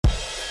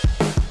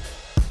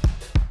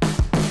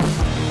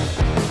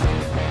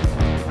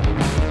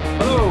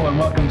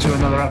to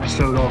another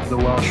episode of the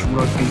Welsh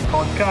Rugby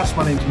Podcast.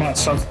 My name's Matt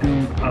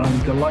Southbourne and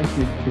I'm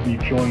delighted to be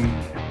joined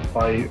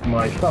by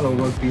my fellow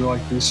rugby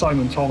writers,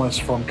 Simon Thomas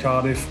from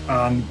Cardiff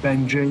and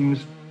Ben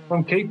James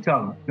from Cape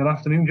Town. Good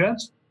afternoon,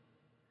 gents.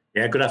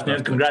 Yeah, good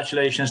afternoon.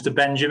 Congratulations to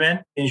Benjamin,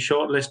 being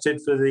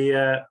shortlisted for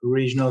the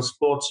Regional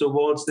Sports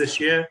Awards this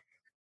year.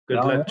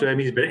 Good luck to him.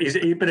 He's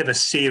a bit of a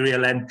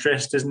serial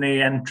entrant, isn't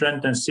he?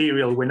 Entrant and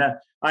serial winner.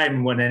 I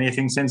haven't won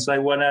anything since I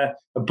won a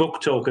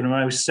book token when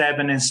I was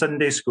 7 in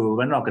Sunday school.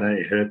 They're not going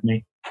to hurt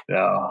me.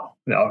 No,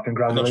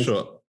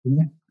 congratulations.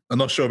 I'm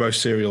not sure about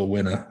serial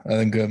winner. I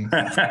think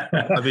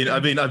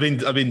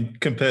I've been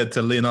compared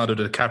to Leonardo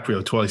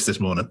DiCaprio twice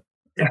this morning.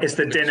 It's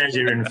the dinners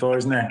you're in for,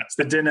 isn't it? It's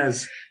the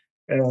dinners.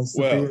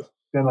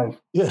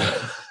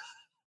 Yeah.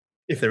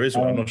 If there is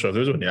one, I'm not sure if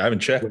there is one yet. I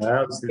haven't checked.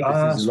 Well,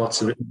 there's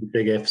lots of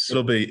big ifs.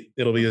 It'll be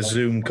a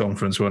Zoom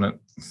conference, won't it?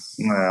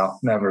 Well,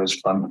 never as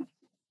fun.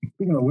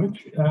 Speaking of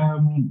which,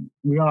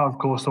 we are, of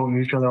course, talking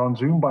to each other on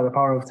Zoom by the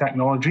power of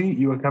technology.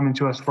 You are coming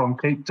to us from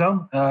Cape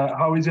Town.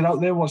 How is it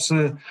out there? What's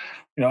the,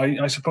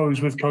 I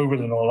suppose with COVID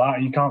and all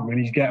that, you can't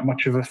really get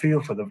much of a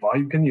feel for the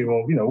vibe, can you?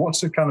 Or,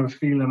 what's the kind of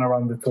feeling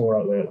around the tour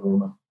out there at the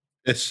moment?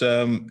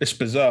 It's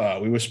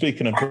bizarre. We were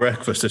speaking at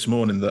breakfast this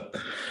morning that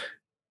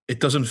it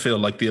doesn't feel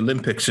like the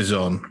Olympics is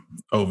on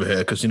over here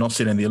because you're not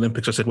seeing any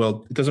Olympics. I said,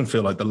 well, it doesn't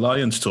feel like the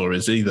Lions tour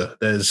is either.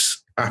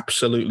 There's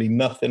absolutely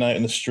nothing out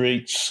in the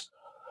streets.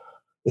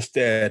 It's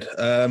dead.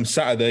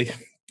 Saturday,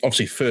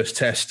 obviously first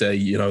test day,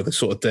 the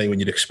sort of day when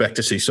you'd expect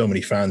to see so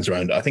many fans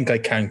around. I think I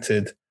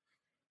counted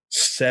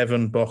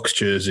 7 box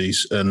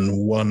jerseys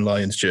and 1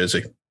 Lions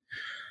jersey.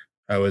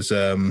 I was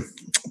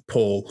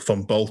Paul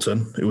from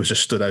Bolton, who was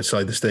just stood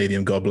outside the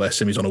stadium. God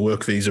bless him. He's on a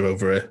work visa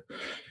over here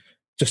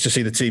just to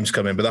see the teams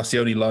come in. But that's the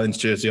only Lions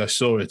jersey I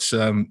saw. It's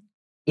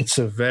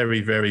a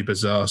very, very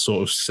bizarre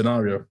sort of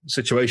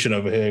situation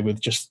over here with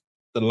just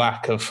the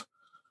lack of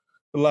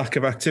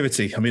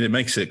activity. I mean, it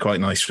makes it quite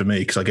nice for me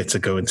because I get to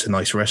go into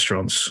nice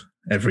restaurants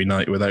every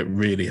night without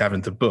really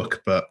having to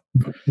book. But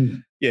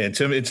yeah, in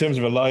terms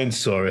of a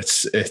Lions tour,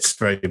 it's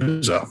very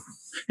bizarre.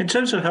 In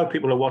terms of how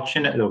people are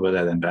watching it over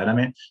there, then Ben, I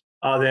mean,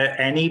 are there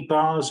any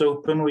bars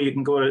open where you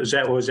can go? Or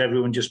is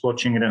everyone just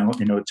watching it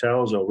in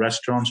hotels or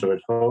restaurants or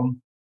at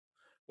home?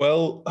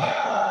 Well,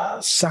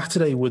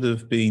 Saturday would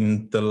have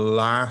been the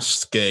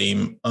last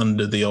game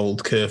under the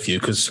old curfew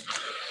because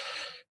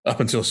up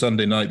until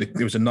Sunday night, it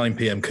was a 9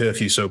 p.m.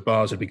 curfew, so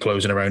bars would be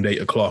closing around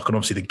 8 o'clock, and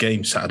obviously the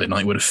game Saturday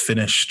night would have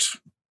finished.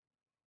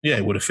 Yeah,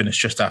 it would have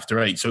finished just after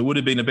 8, so it would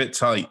have been a bit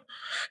tight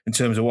in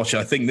terms of watching.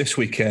 I think this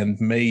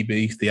weekend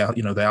maybe the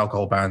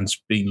alcohol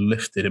ban's been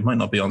lifted. It might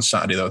not be on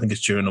Saturday though. I think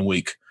it's during the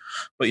week.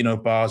 But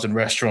bars and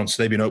restaurants,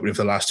 they've been opening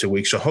for the last 2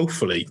 weeks, so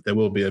hopefully there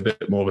will be a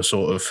bit more of a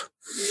sort of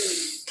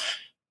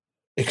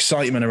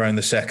excitement around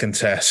the second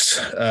test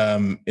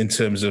in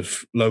terms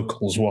of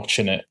locals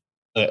watching it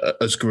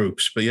as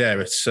groups. But yeah,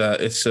 it's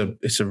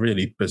a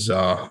really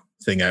bizarre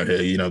thing out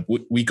here.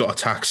 We got a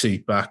taxi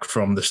back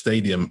from the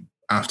stadium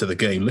after the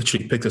game,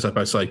 literally picked us up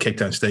outside Cape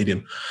Town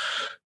Stadium.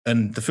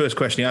 And the first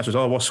question he asked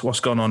was, what's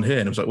gone on here?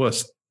 And it was like, well,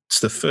 it's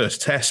the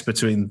first test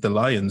between the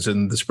Lions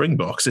and the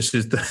Springboks. This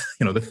is the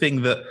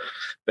thing that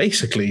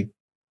basically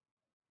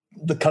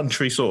the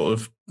country sort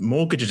of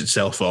mortgages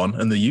itself on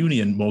and the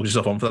union mortgages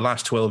itself on for the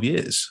last 12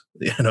 years.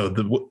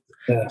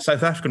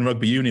 South African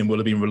Rugby Union will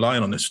have been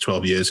relying on this for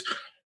 12 years.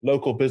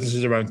 Local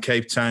businesses around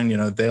Cape Town,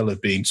 they'll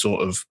have been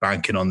sort of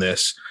banking on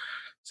this.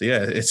 So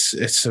yeah,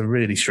 it's a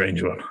really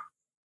strange one.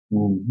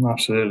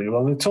 Absolutely.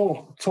 Well, the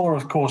tour,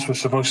 of course, was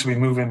supposed to be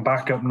moving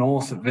back up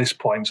north at this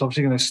point. It's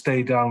obviously going to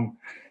stay down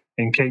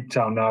in Cape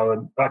Town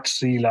now at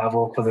sea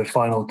level for the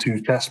final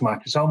 2 test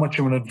matches. How much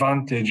of an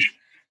advantage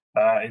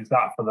is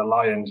that for the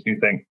Lions, do you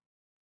think?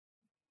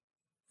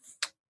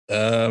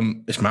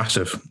 It's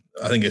massive.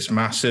 I think it's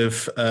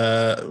massive.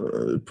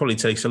 It probably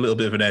takes a little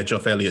bit of an edge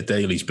off Elliot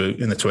Daly's boot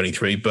in the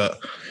 23,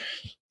 but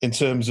in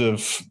terms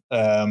of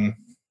being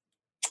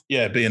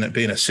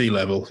at sea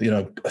level,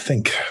 I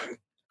think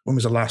when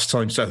was the last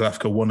time South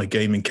Africa won a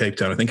game in Cape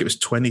Town? I think it was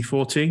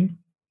 2014.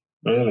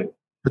 Really?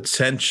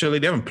 Potentially.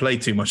 They haven't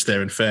played too much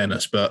there, in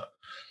fairness, but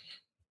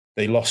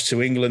they lost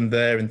to England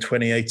there in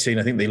 2018.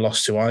 I think they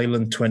lost to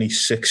Ireland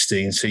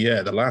 2016. So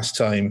yeah, the last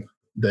time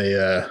they,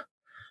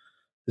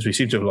 as we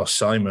seem to have lost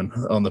Simon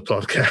on the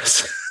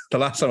podcast, the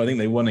last time I think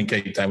they won in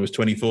Cape Town was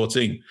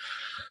 2014.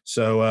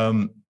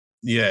 So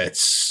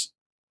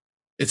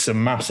it's a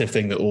massive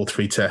thing that all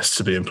 3 tests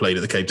are being played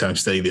at the Cape Town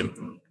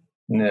Stadium.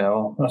 Yeah,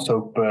 well, let's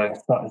hope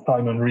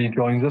Simon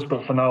rejoins us.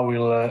 But for now,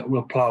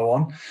 we'll plough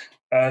on.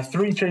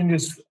 3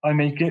 changes I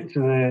make it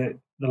to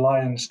the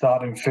Lions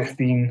starting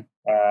 15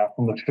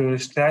 from the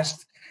first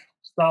test.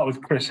 Start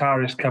with Chris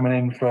Harris coming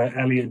in for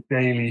Elliot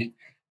Daly.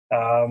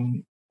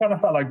 Kind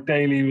of felt like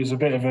Daly was a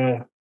bit of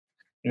a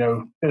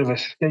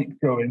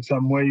scapegoat in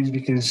some ways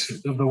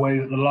because of the way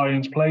that the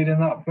Lions played in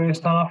that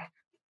first half. I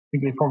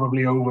think they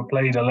probably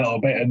overplayed a little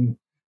bit and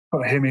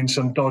put him in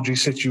some dodgy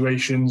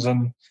situations.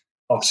 And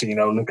obviously,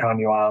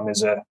 Lucanio Arm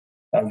is a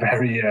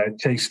very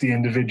tasty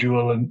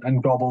individual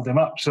and gobbled him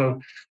up. So,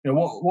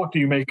 what do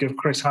you make of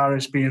Chris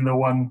Harris being the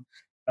one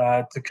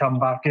to come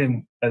back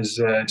in as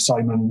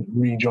Simon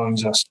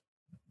rejoins us.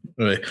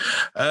 Right.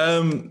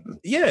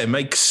 It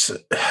makes,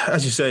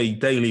 as you say,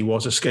 Daly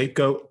was a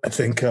scapegoat. I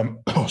think,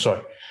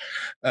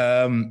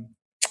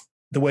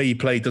 the way he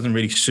played doesn't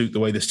really suit the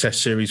way this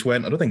test series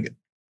went. I don't think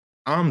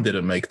Arm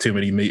didn't make too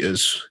many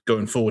meters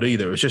going forward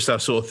either. It's just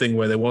that sort of thing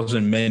where there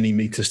wasn't many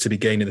meters to be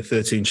gained in the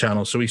 13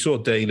 channels. So we saw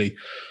Daly,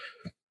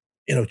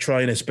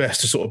 trying his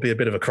best to sort of be a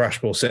bit of a crash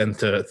ball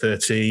centre at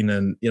 13.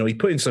 And, he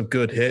put in some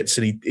good hits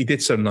and he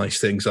did some nice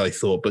things, I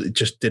thought, but it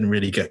just didn't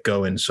really get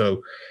going.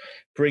 So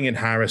bringing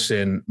Harris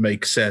in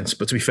makes sense.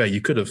 But to be fair, you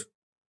could have,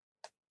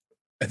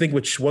 I think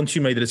once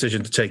you made the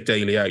decision to take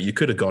Daly out, you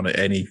could have gone at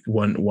any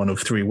one of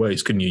three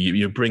ways, couldn't you?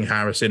 You bring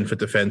Harris in for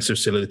defensive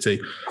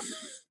solidity,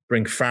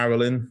 bring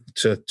Farrell in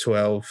to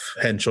 12,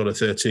 Henshaw to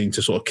 13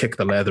 to sort of kick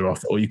the leather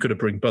off, or you could have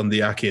bring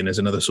Bundyaki in as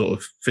another sort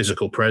of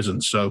physical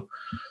presence. So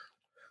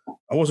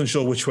I wasn't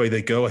sure which way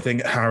they go. I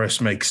think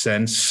Harris makes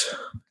sense.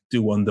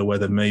 Do wonder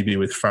whether maybe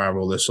with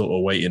Farrell they're sort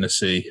of waiting to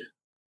see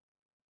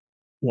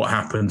what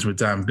happens with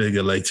Dan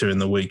Bigger later in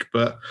the week.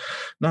 But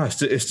no, it's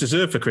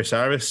deserved for Chris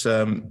Harris.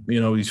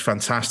 He's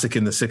fantastic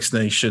in the Six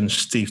Nations.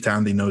 Steve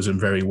Tandy knows him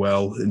very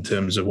well in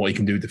terms of what he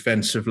can do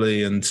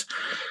defensively. And,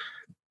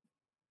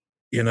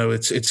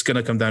 it's going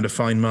to come down to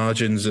fine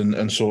margins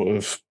and sort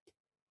of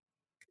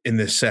in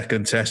this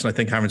second test. And I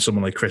think having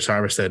someone like Chris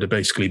Harris there to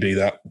basically be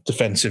that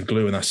defensive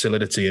glue and that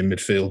solidity in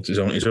midfield is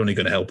only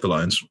going to help the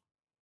Lions.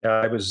 Yeah,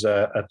 I was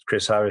at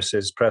Chris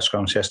Harris's press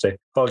conference yesterday.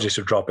 Apologies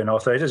for dropping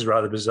off there. It is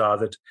rather bizarre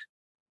that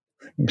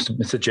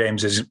Mr.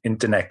 James's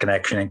internet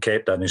connection in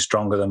Cape Town is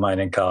stronger than mine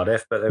in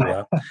Cardiff, but there we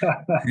are.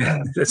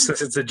 It's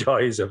the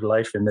joys of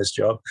life in this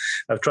job.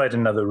 I've tried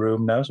another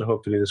room now, so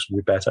hopefully this will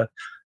be better.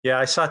 Yeah,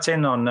 I sat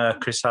in on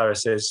Chris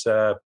Harris's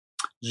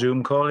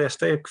Zoom call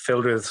yesterday,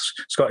 filled with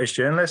Scottish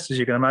journalists, as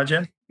you can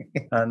imagine.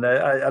 And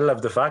I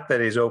love the fact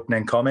that his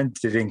opening comment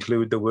did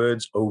include the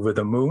words "over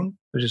the moon,"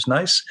 which is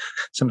nice.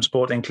 Some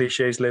sporting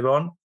cliches live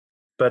on.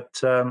 But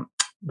the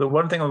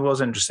one thing that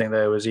was interesting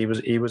there was he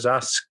was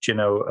asked,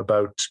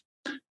 about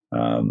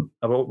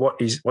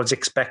what's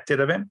expected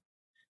of him.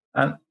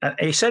 And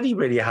he said he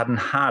really hadn't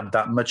had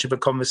that much of a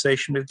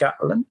conversation with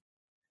Gatland,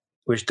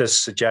 which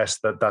does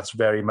suggest that that's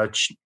very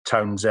much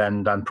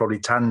Townsend and probably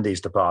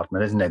Tandy's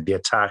department, isn't it? The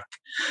attack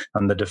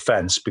and the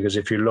defence. Because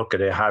if you look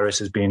at it, Harris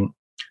he's been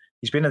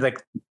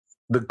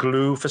the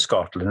glue for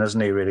Scotland,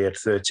 hasn't he, really, at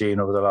 13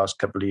 over the last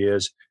couple of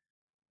years.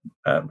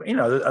 And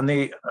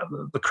the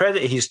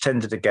credit he's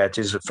tended to get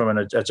is from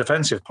a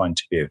defensive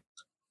point of view.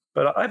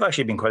 But I've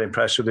actually been quite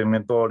impressed with him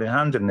in ball in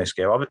hand in this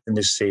game, in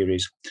this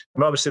series.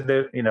 And obviously,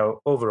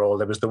 overall,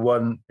 there was the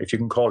one, if you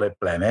can call it,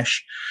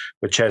 blemish,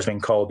 where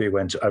Cheslin Colby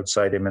went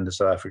outside him in the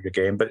South Africa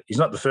game. But he's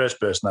not the first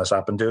person that's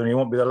happened to, and he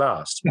won't be the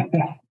last.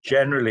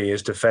 Generally,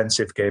 his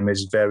defensive game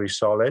is very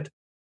solid.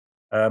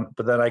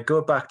 But then I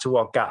go back to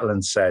what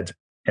Gatland said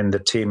in the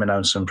team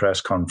announcement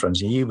press conference.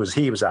 He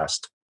was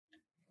asked,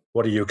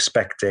 "What are you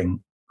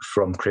expecting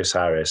from Chris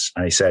Harris?"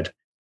 And he said,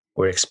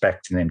 "We're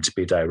expecting him to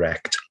be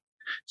direct."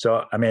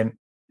 So, I mean,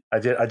 I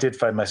did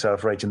find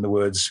myself writing the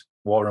words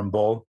Warren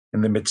Ball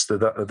in the midst of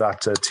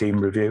that team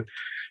review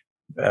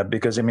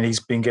because, I mean,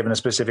 he's been given a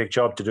specific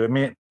job to do. I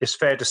mean, it's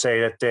fair to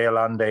say that Dale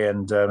Andy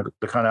and the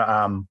kind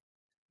of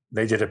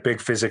they did a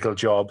big physical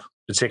job,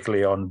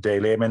 particularly on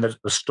Daly. I mean, the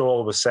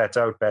stall was set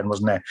out, Ben,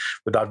 wasn't it,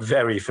 with that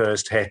very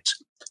first hit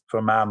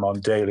from on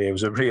Daly. It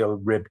was a real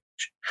rib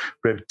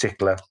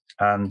tickler.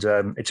 And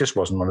it just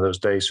wasn't one of those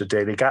days for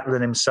Daly.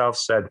 Gatland himself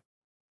said,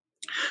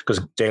 because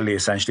Daly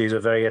essentially is a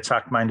very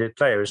attack-minded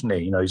player, isn't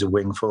he? He's a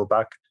wing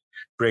fullback,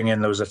 bring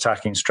in those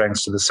attacking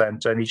strengths to the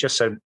centre. And he just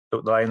said the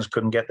Lions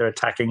couldn't get their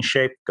attacking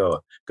shape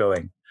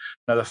going.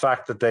 Now, the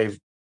fact that they've,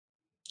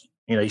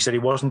 he said he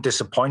wasn't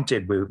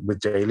disappointed with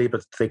Daly,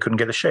 but they couldn't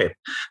get the shape.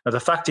 Now, the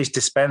fact he's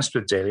dispensed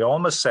with Daly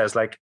almost says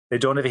like they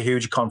don't have a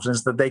huge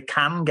confidence that they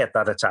can get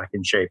that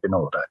attacking shape in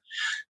order.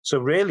 So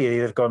really,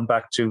 they've gone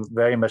back to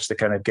very much the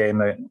kind of game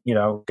that,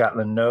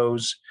 Gatland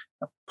knows.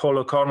 Paul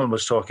O'Connell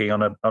was talking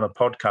on a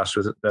podcast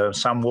with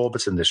Sam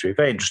Warburton this week,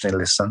 very interesting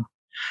listen,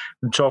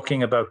 and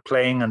talking about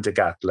playing under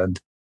Gatland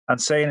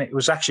and saying it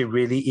was actually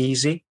really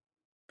easy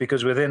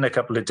because within a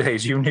couple of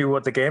days you knew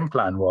what the game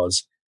plan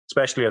was,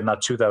 especially on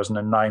that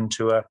 2009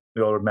 tour.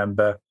 We all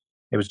remember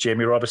it was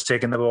Jamie Roberts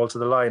taking the ball to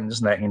the line,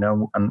 isn't it?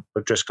 And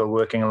Driscoll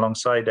working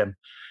alongside him.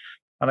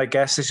 And I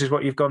guess this is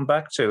what you've gone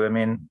back to. I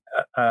mean,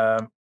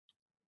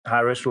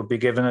 Harris will be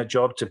given a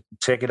job to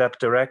take it up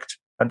direct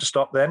and to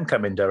stop them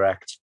coming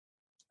direct.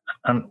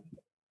 And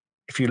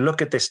if you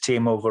look at this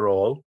team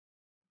overall,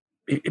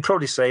 you'd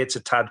probably say it's a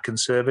tad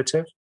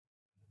conservative.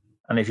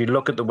 And if you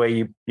look at the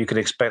way you could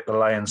expect the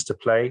Lions to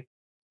play,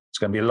 it's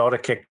going to be a lot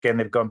of kicking.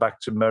 They've gone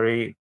back to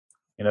Murray,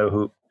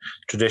 who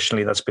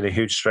traditionally that's been a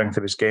huge strength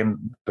of his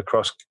game, the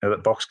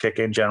box kick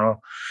in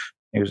general.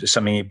 It was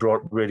something he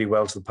brought really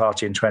well to the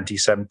party in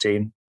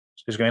 2017.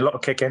 So there's going to be a lot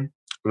of kicking,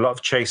 a lot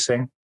of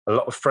chasing, a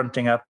lot of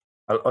fronting up,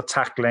 a lot of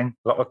tackling,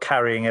 a lot of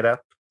carrying it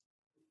up.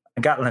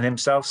 And Gatland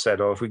himself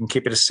said, if we can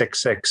keep it a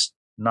 6-6,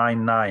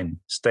 9-9,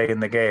 stay in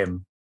the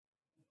game.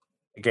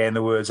 Again,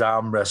 the words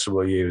arm wrestle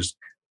were used.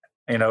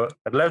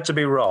 I'd love to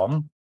be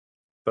wrong,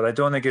 but I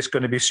don't think it's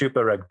going to be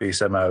Super Rugby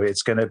somehow.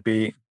 It's going to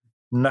be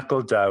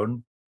knuckle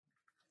down,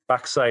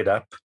 backside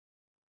up,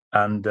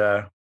 and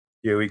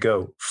here we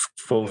go,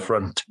 full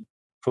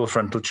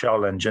frontal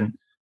challenge, and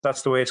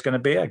that's the way it's going to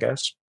be, I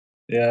guess.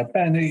 Yeah,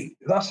 Ben,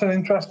 that's an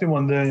interesting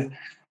one. The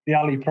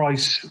Ali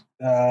Price,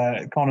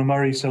 Conor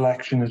Murray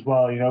selection as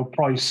well.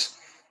 Price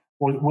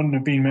wouldn't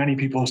have been many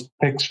people's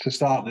picks to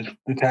start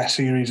the Test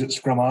series at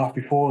scrum half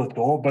before the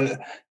tour, but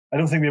I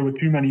don't think there were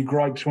too many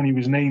gripes when he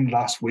was named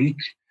last week.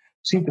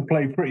 Seemed to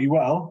play pretty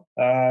well.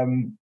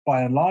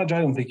 By and large,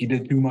 I don't think he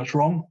did too much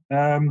wrong.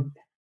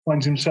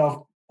 Finds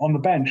himself on the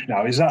bench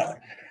now. Is that,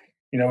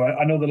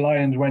 I know the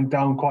Lions went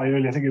down quite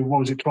early. I think it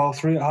was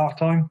 12-3 at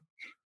halftime.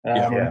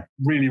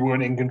 Really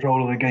weren't in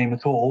control of the game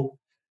at all.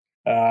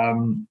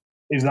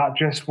 Is that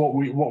just what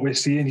we're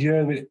seeing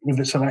here with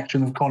the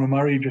selection of Conor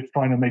Murray, just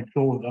trying to make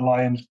sure that the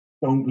Lions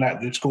don't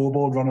let the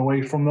scoreboard run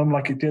away from them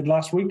like it did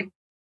last week?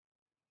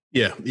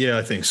 Yeah,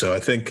 I think so. I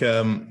think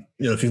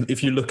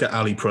if you look at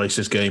Ali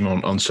Price's game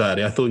on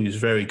Saturday, I thought he was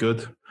very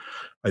good.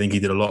 I think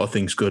he did a lot of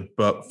things good,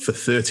 but for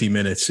 30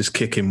 minutes, his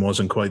kicking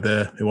wasn't quite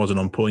there. It wasn't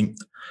on point.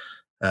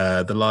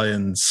 The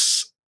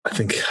Lions, I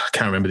can't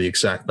remember the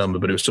exact number,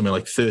 but it was something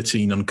like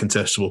 13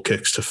 uncontestable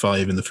kicks to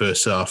 5 in the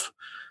first half.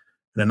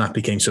 And then that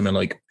became something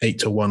like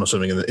 8-1 or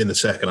something in the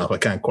second half. I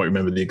can't quite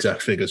remember the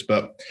exact figures,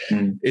 but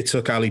it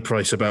took Ali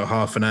Price about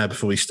half an hour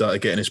before he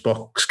started getting his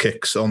box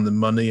kicks on the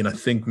money. And I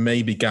think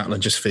maybe Gatland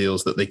just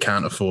feels that they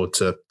can't afford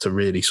to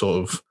really sort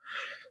of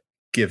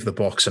give the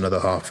box another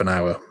half an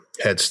hour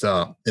head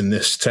start in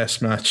this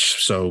Test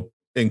match. So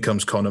in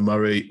comes Conor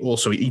Murray.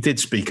 Also, he did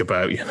speak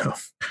about,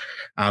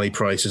 Ali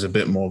Price is a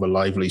bit more of a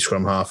lively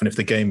scrum half. And if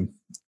the game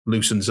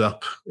loosens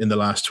up in the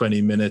last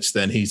 20 minutes,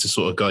 then he's the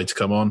sort of guy to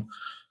come on.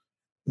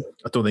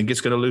 I don't think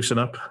it's going to loosen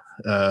up.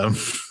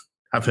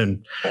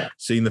 Having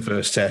seen the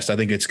first Test, I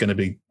think it's going to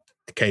be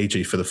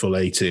cagey for the full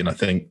 80. And I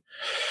think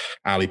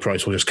Ali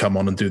Price will just come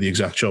on and do the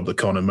exact job that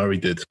Conor Murray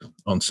did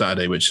on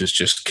Saturday, which is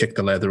just kick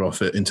the leather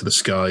off it into the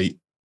sky,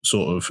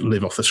 sort of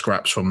live off the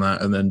scraps from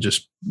that, and then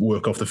just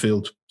work off the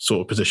field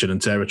sort of position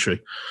and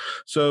territory.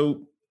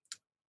 So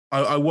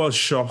I was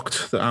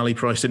shocked that Ali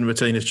Price didn't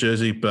retain his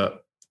jersey,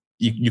 but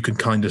you can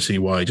kind of see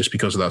why, just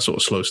because of that sort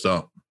of slow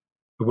start.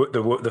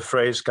 The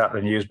phrase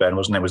Gatland used, Ben,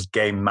 wasn't it? It was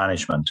game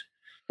management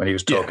when he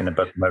was talking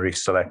about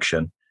Murray's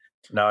selection.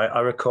 Now,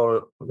 I recall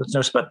it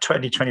was about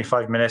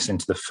 20-25 minutes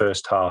into the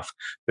first half.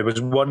 There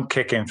was one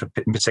kick in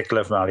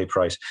particular from Ali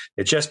Price.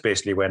 It just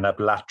basically went up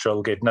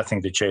lateral, gave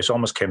nothing to chase,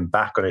 almost came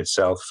back on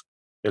itself.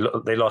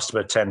 They lost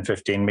about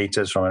 10-15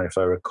 metres from it, if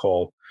I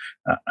recall.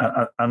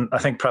 And I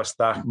think perhaps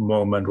that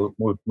moment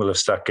will have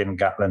stuck in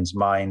Gatland's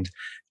mind,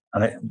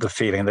 and the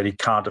feeling that he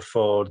can't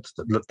afford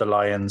the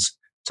Lions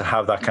to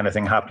have that kind of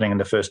thing happening in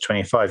the first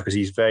 25, because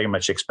he's very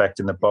much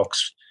expecting the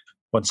box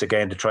once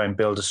again to try and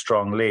build a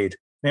strong lead.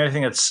 The only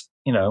thing that's,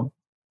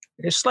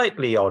 is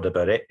slightly odd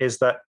about it is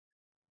that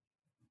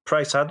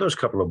Price had those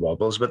couple of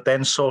wobbles, but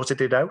then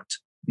sorted it out.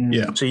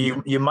 Yeah. So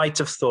you might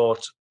have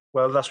thought,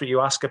 well, that's what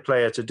you ask a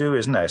player to do,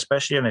 isn't it?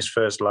 Especially in his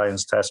first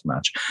Lions Test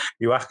match.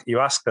 You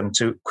ask them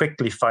to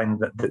quickly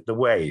find the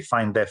way,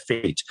 find their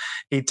feet.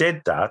 He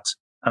did that,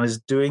 and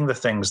is doing the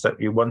things that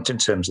you want in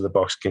terms of the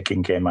box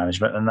kicking game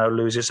management, and now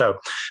loses out.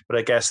 But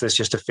I guess there's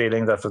just a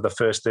feeling that for the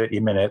first 30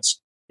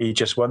 minutes, he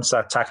just wants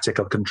that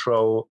tactical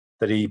control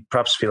that he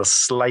perhaps feels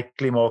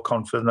slightly more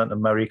confident that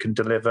Murray can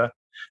deliver.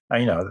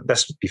 And,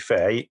 let's be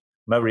fair,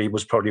 Murray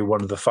was probably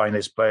one of the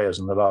finest players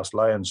in the last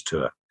Lions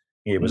tour.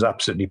 He was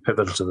absolutely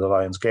pivotal to the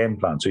Lions game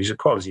plan. So he's a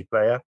quality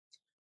player.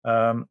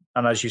 And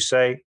as you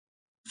say,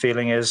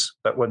 feeling is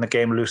that when the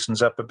game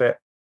loosens up a bit,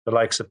 the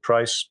likes of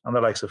Price and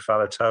the likes of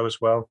Faletau as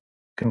well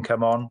can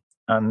come on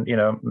and,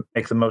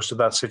 make the most of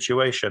that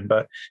situation.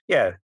 But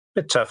yeah, a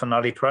bit tough on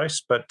Ali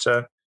Price, but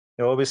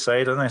you always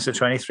say, don't they, it's a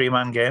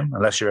 23-man game,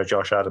 unless you're a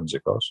Josh Adams,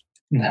 of course.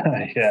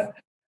 Yeah.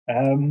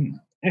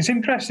 It's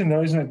interesting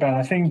though, isn't it, Ben?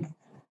 I think,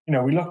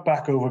 we look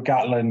back over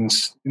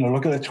Gatland's,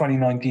 look at the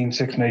 2019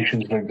 Six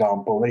Nations, for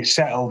example. They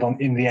settled on,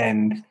 in the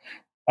end,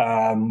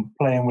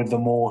 playing with the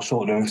more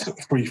sort of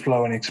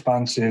free-flowing,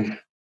 expansive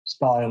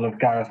style of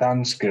Gareth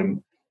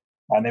Anscombe.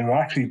 And they were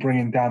actually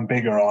bringing Dan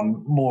Biggar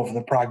on, more of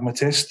the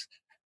pragmatist,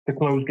 to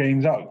close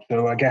games out.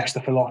 So I guess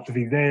the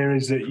philosophy there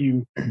is that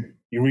you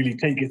really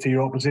take it to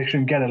your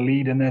opposition, get a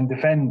lead, and then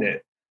defend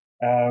it.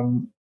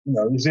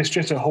 Is this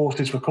just a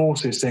horses for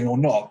courses thing or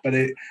not? But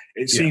it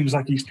seems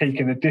like he's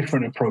taken a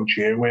different approach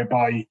here,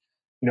 whereby,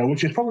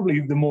 which is probably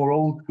the more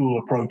old school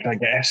approach, I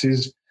guess,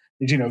 is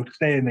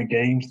stay in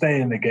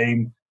the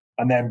game,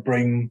 and then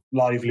bring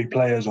lively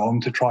players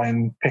on to try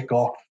and pick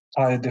off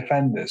tired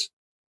defenders.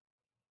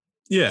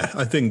 Yeah,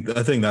 I think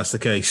that's the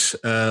case.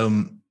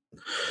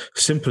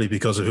 Simply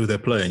because of who they're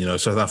playing.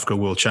 South Africa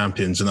world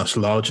champions, and that's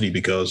largely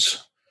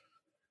because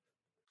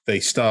they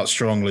start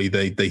strongly.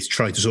 They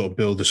try to sort of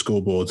build the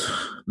scoreboard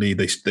lead.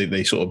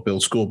 They sort of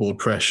build scoreboard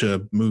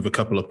pressure, move a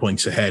couple of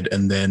points ahead,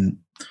 and then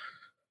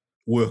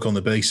work on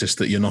the basis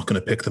that you're not going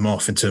to pick them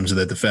off in terms of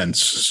their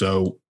defence.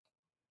 So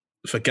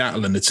for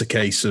Gatland, it's a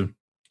case of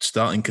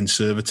starting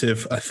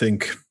conservative. I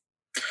think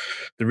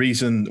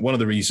one of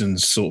the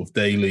reasons sort of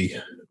Daly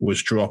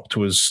was dropped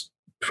was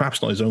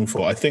perhaps not his own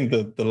fault. I think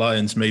that the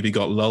Lions maybe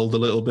got lulled a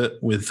little bit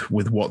with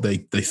what they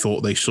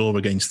thought they saw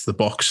against the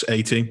box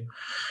A team.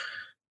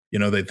 You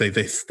know, they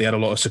had a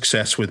lot of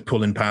success with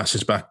pulling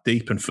passes back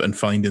deep and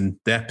finding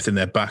depth in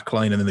their back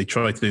line, and then they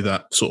tried to do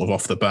that sort of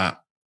off the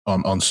bat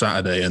on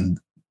Saturday, and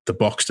the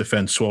box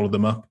defense swallowed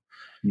them up.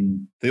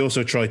 They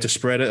also tried to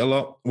spread it a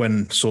lot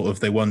when sort of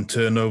they won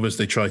turnovers.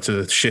 They tried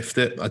to shift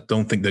it. I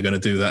don't think they're going to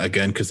do that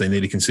again because they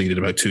nearly conceded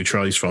about 2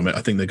 tries from it.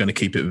 I think they're going to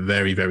keep it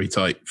very, very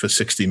tight for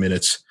 60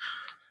 minutes.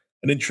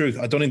 And in truth,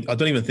 I don't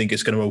even think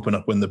it's going to open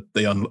up when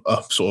they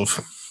sort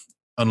of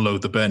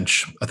unload the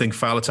bench. I think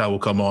Faletau will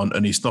come on,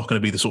 and he's not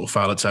going to be the sort of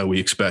Faletau we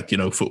expect, you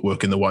know,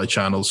 footwork in the wide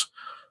channels.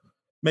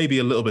 Maybe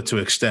a little bit to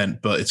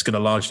extent, but it's going to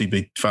largely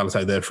be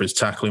Faletau there for his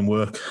tackling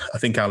work. I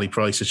think Ali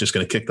Price is just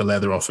going to kick the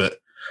leather off it.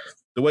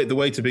 The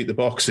way to beat the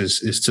box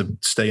is to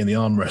stay in the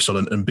arm wrestle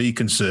and be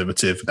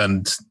conservative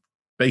and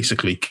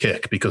basically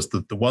kick, because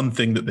the one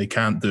thing that they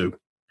can't do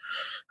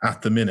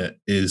at the minute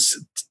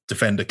is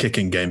defend a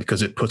kicking game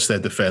because it puts their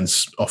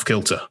defense off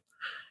kilter.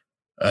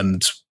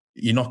 And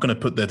you're not going to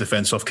put their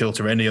defense off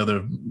kilter any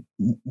other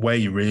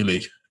way,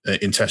 really,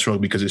 in Test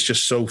rugby, because it's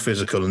just so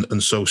physical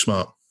and so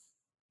smart.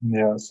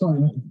 Yeah,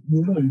 so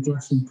the other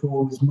interesting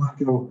call is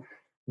Mako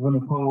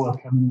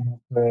Vunipola coming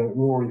with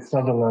Rory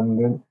Sutherland.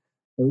 And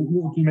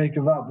what do you make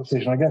of that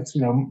decision? I guess,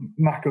 you know,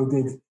 Mako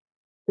did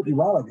pretty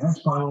well, I guess,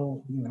 by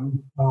all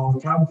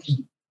accounts.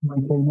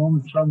 When he came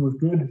on, the scrum was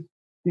good,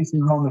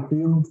 decent on the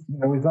field. You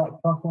know, is that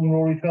tough on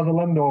Rory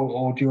Sutherland,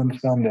 or do you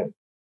understand it?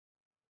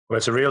 Well,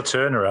 it's a real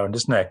turnaround,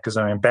 isn't it? Because,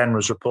 I mean, Ben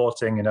was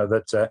reporting, you know,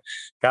 that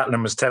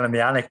Gatlin was telling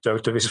the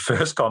anecdote of his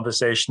first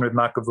conversation with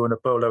Mako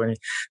Vunipola when he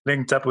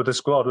linked up with the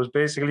squad was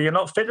basically, you're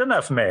not fit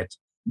enough, mate.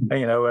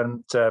 You know,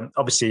 and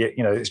obviously,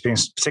 you know, it's been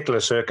particular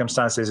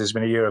circumstances. There's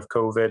been a year of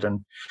COVID,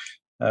 and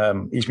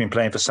he's been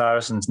playing for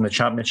Saracens in the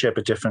Championship,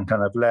 a different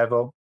kind of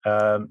level.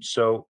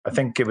 So I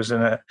think it was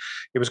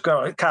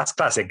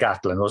classic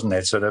Gatlin, wasn't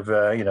it? Sort of,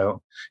 you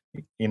know,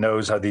 he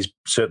knows how these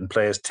certain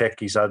players tick.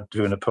 He's had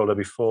Vunipola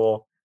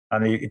before,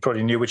 and he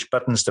probably knew which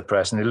buttons to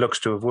press, and it looks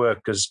to have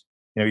worked because,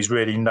 you know, he's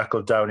really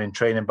knuckled down in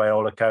training by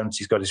all accounts.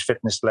 He's got his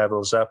fitness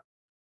levels up.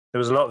 There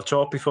was a lot of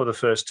talk before the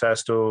first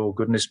test. Oh,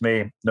 goodness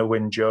me, no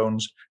Wyn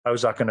Jones.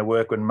 How's that going to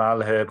work when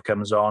Malherbe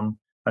comes on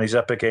and he's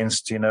up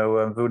against, you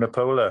know,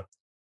 Vunipola?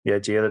 The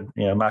idea that,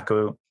 you know,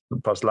 Mako,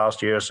 plus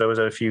last year or so, was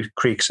a few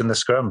creaks in the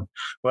scrum.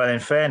 Well, in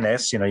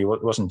fairness, you know,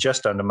 it wasn't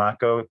just under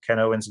Mako, Ken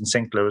Owens and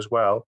Sinclair as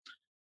well.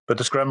 But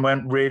the scrum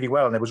went really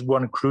well. And there was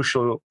one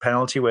crucial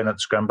penalty win at the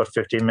scrum, about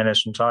 15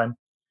 minutes from time.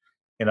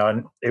 You know,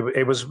 and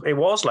it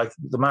was like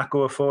the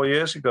Mako of 4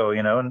 years ago,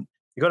 you know, and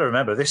you got to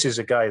remember, this is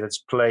a guy that's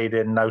played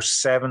in now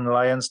 7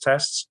 Lions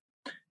tests.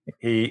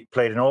 He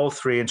played in all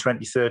 3 in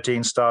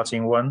 2013,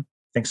 starting 1. I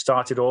think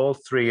started all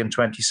 3 in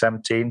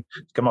 2017.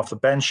 He's come off the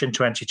bench in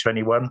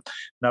 2021.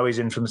 Now he's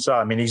in from the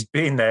start. I mean, he's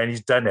been there and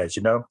he's done it,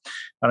 you know.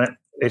 And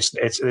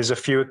there's a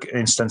few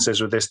instances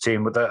with this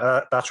team.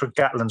 That's what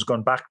Gatlin's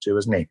gone back to,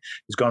 isn't he?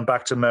 He's gone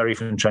back to Murray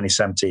from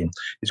 2017.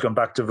 He's gone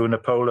back to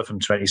Vunipola from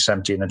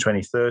 2017 and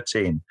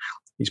 2013.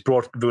 He's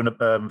brought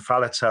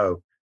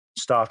Faletau,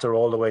 starter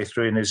all the way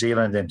through New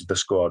Zealand, into the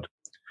squad.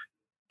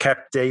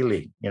 Kept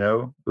Daly, you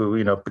know, who,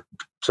 you know,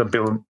 some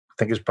people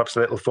think is perhaps a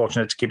little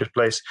fortunate to keep his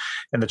place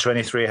in the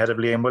 23 ahead of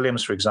Liam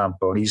Williams, for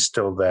example. He's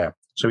still there.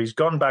 So he's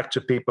gone back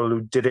to people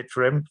who did it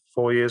for him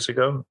 4 years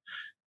ago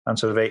and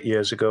sort of 8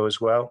 years ago as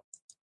well.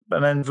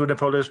 And then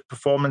Vunipola's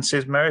performance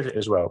is merited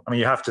as well. I mean,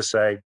 you have to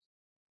say,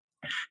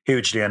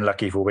 hugely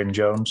unlucky for Wyn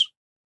Jones.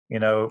 You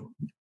know,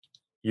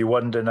 you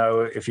wonder now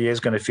if he is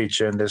going to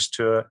feature in this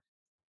tour.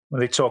 When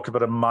they talk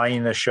about a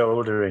minor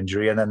shoulder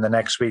injury, and then the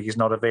next week he's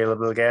not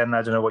available again.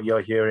 I don't know what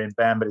you're hearing,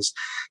 Ben, but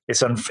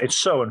it's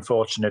so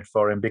unfortunate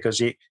for him because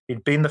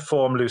he'd been the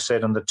form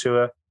lucid on the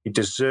tour. He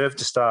deserved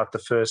to start the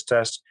first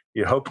test.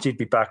 You hoped he'd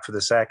be back for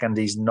the second.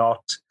 He's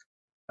not.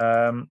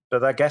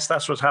 But I guess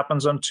that's what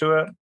happens on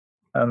tour.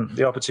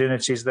 The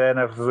opportunity's there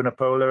now for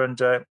Vunipola, and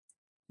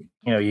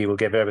you know, he will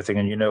give everything.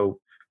 And you know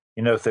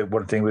the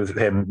one thing with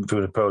him,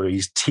 Vunipola,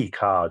 he's teak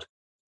hard.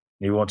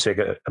 He won't take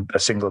a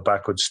single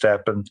backward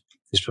step, and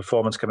his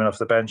performance coming off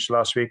the bench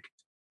last week,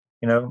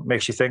 you know,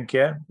 makes you think,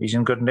 yeah, he's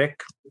in good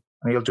nick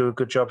and he'll do a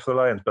good job for the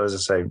Lions. But as I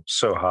say,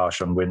 so harsh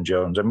on Wyn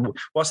Jones. And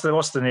what's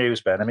the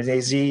news, Ben? I mean,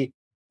 is he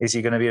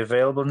going to be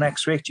available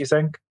next week, do you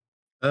think?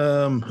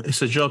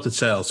 It's a job to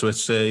tell. So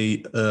it's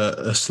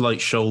a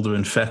slight shoulder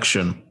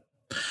infection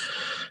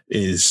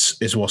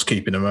is what's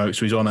keeping him out.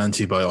 So he's on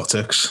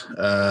antibiotics.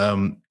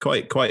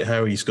 Quite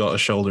how he's got a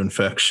shoulder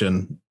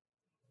infection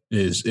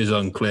is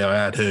unclear. I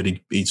had heard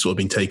he'd sort of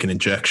been taking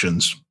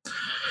injections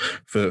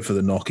for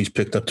the knock he's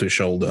picked up to his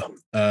shoulder.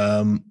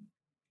 The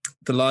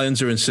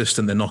Lions are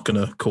insistent they're not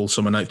going to call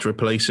someone out to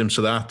replace him,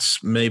 so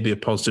that's maybe a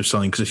positive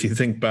sign, because if you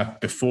think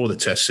back before the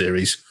Test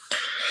series,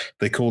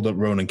 they called up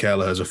Ronan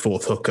Keller as a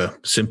fourth hooker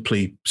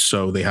simply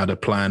so they had a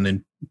plan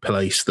in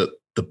place that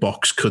the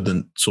box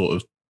couldn't sort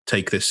of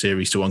take this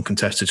series to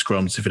uncontested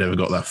scrums if it ever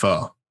got that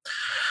far.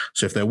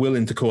 So if they're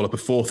willing to call up a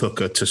fourth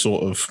hooker to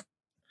sort of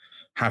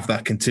have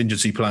that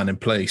contingency plan in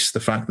place, the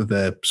fact that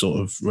they're sort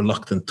of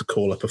reluctant to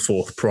call up a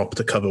fourth prop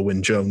to cover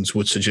Wyn Jones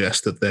would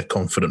suggest that they're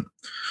confident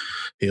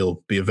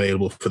he'll be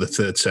available for the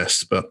third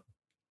test. But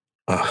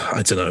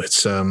I don't know.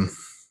 It's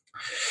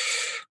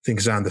I think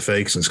Xander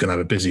Fageson's going to have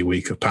a busy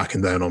week of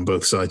packing down on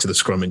both sides of the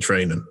scrum in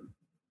training.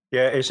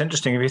 Yeah, it's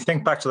interesting. If you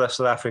think back to the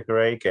South Africa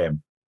A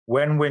game,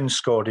 when Wyn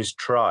scored his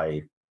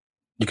try,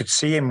 you could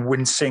see him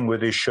wincing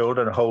with his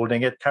shoulder and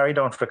holding it, carried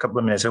on for a couple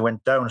of minutes, and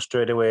went down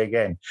straight away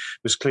again.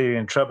 Was clearly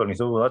in trouble. And he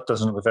thought, well, that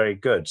doesn't look very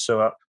good.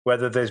 So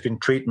whether there's been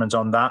treatment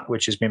on that,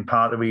 which has been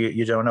part of it,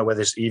 you don't know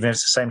whether it's even if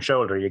it's the same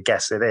shoulder, you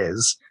guess it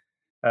is.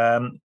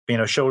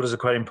 Shoulders are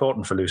quite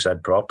important for loose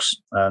head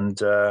props.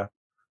 And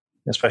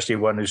especially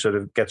one who sort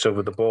of gets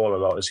over the ball a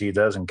lot as he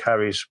does and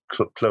carries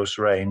close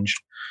range.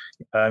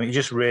 You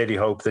just really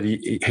hope that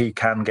he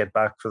can get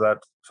back for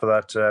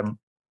that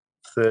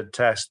third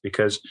test,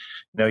 because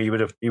he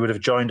would have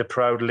joined a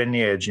proud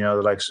lineage. The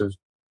likes of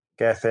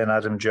Gethin,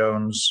 Adam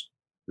Jones,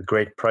 the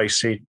great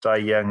Pricey, Di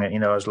Young.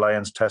 As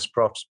Lions test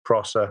props,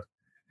 Prosser,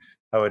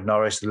 Howard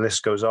Norris. The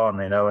list goes on.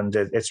 And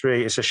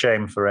it's a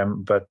shame for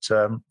him. But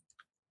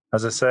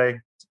as I say,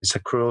 it's a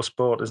cruel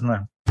sport, isn't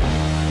it?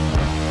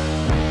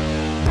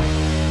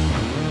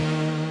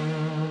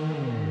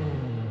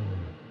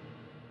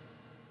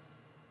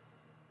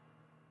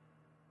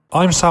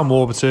 I'm Sam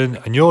Warburton,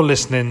 and you're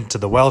listening to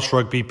the Welsh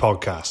Rugby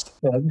Podcast.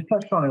 Yeah, we've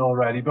touched on it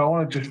already, but I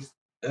want to just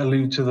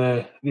allude to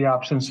the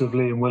absence of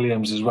Liam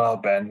Williams as well,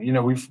 Ben.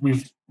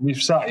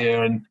 We've sat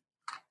here, and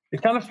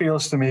it kind of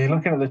feels to me,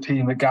 looking at the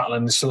team that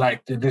Gatland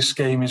selected, this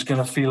game is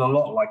going to feel a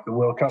lot like the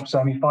World Cup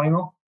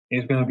semi-final.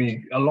 It's going to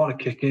be a lot of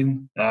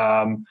kicking.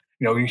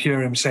 You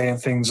hear him saying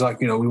things like,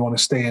 we want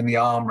to stay in the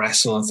arm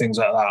wrestle and things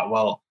like that.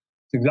 Well,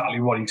 it's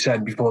exactly what he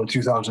said before the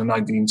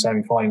 2019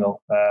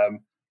 semi-final.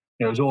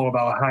 It's all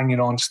about hanging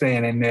on,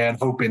 staying in there and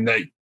hoping that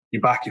you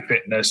back your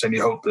fitness and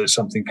you hope that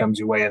something comes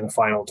your way in the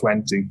final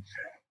 20.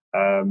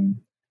 For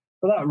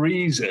that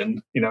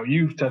reason,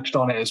 you've touched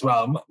on it as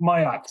well.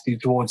 My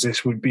attitude towards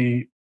this would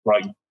be,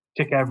 right,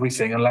 kick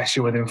everything unless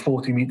you're within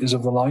 40 metres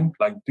of the line.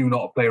 Like, do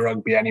not play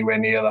rugby anywhere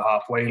near the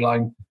halfway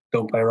line.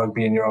 Don't play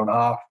rugby in your own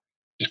half.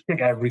 Just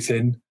kick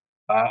everything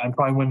and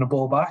try and win the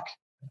ball back.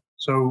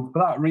 So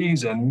for that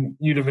reason,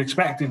 you'd have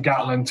expected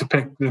Gatland to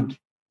pick the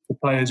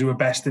players who are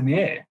best in the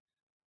air.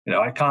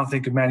 I can't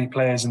think of many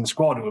players in the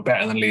squad who are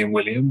better than Liam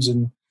Williams,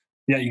 and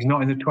yet he's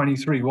not in the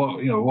 23.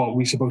 What are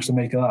we supposed to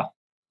make of that?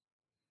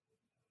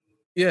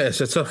 Yeah,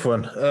 it's a tough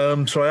one.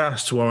 So I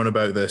asked Warren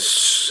about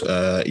this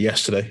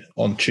yesterday,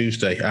 on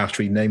Tuesday,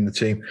 after he named the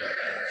team.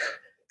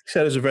 He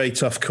said it was a very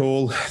tough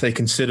call. They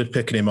considered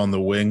picking him on the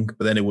wing,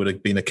 but then it would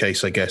have been a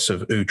case, I guess,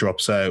 of who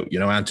drops out.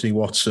 Anthony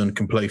Watson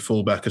can play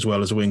fullback as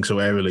well as wing, so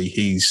aerially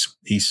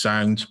he's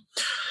sound.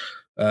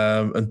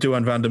 And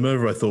Duan van der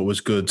Merwe, I thought, was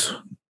good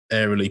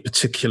aerially,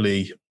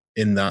 particularly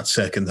in that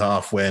second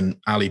half when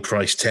Ali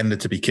Price tended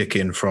to be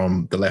kicking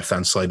from the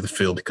left-hand side of the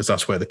field because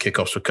that's where the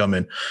kickoffs were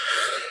coming.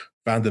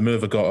 Van der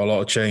Merwe got a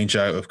lot of change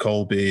out of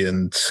Colby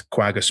and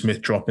Quagga Smith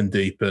dropping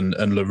deep and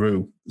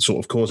LaRue sort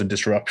of causing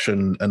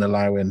disruption and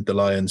allowing the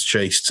Lions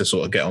chase to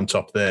sort of get on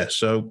top there.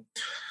 So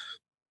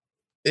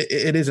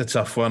it is a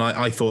tough one.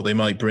 I thought they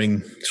might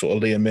bring sort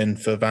of Liam in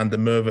for Van der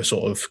Merwe,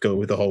 sort of go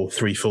with the whole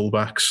three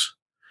fullbacks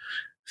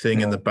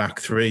thing in the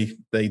back three.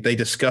 They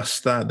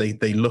discussed that.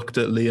 They looked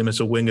at Liam as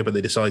a winger, but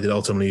they decided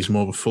ultimately he's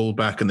more of a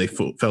fullback, and they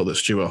felt that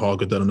Stuart Hogg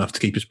had done enough to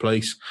keep his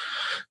place.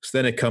 So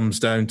then it comes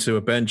down to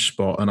a bench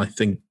spot, and I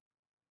think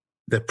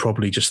they're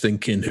probably just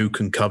thinking who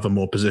can cover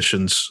more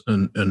positions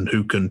and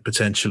who can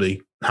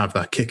potentially have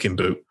that kicking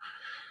boot.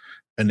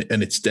 And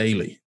it's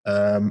Daly.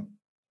 I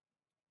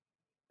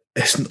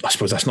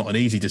suppose that's not an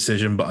easy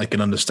decision, but I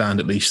can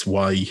understand at least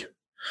why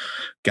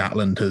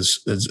Gatland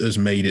has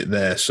made it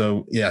there.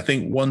 So yeah, I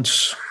think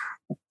once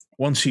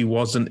he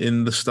wasn't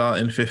in the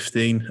starting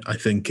 15, I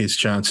think his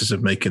chances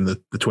of making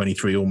the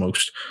 23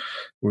 almost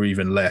were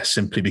even less,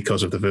 simply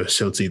because of the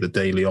versatility that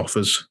Daly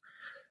offers.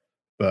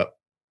 But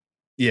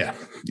yeah,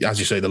 as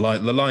you say, the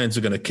Lions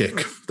are going to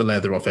kick the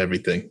leather off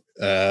everything.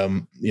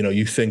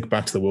 You think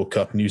back to the World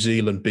Cup, New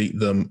Zealand beat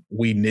them.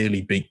 We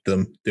nearly beat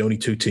them. The only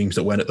two teams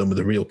that went at them with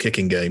a real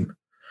kicking game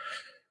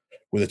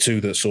were the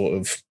two that sort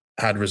of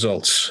had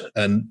results.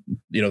 And,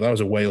 that was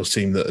a Wales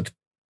team that had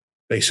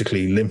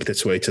basically limped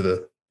its way to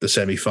the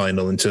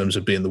semi-final in terms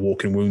of being the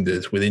walking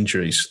wounded with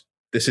injuries.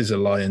 This is a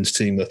Lions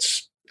team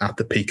that's at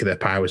the peak of their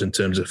powers in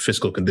terms of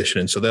physical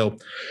conditioning. So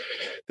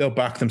they'll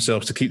back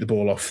themselves to keep the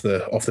ball off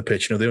the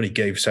pitch. They only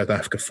gave South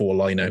Africa 4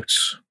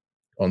 lineouts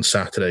on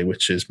Saturday,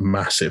 which is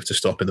massive to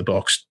stop in the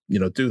box.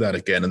 Do that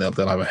again, and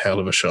they'll have a hell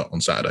of a shot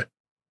on Saturday.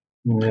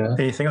 Yeah.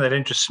 The thing that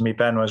interested me,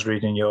 Ben, was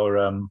reading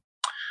your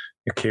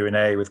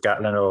Q&A with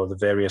Gatland, or the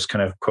various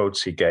kind of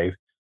quotes he gave,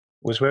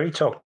 was where he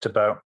talked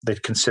about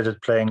they'd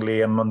considered playing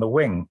Liam on the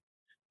wing.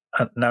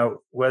 And now,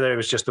 whether it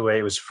was just the way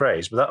it was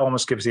phrased, but that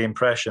almost gives the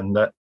impression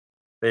that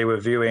they were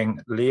viewing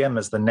Liam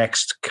as the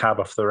next cab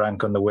off the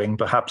rank on the wing,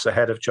 perhaps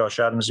ahead of Josh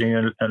Adams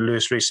and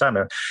Lewis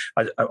Rees-Zammit,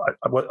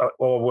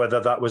 or whether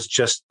that was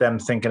just them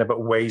thinking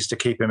about ways to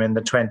keep him in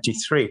the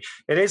 23.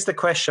 It is the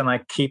question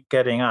I keep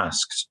getting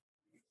asked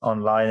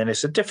online, and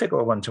it's a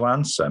difficult one to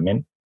answer. I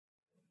mean,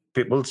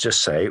 people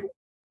just say,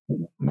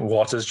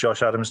 what has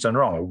Josh Adams done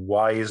wrong? Or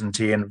why isn't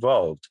he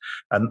involved?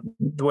 And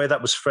the way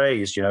that was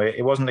phrased,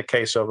 it wasn't a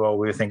case of,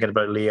 we were thinking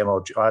about Liam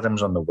or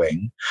Adams on the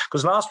wing.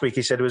 Because last week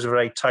he said it was a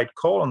very tight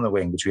call on the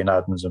wing between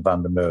Adams and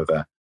Van der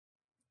Merwe.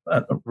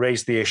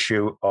 Raised the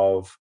issue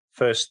of,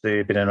 first,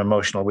 there'd been an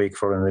emotional week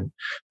following the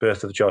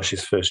birth of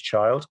Josh's first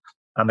child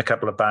and the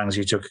couple of bangs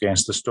he took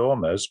against the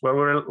Stormers. Well,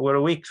 we're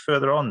a week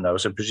further on now,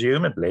 so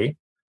presumably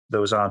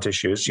those aren't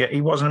issues. Yet he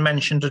wasn't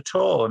mentioned at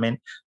all. I mean,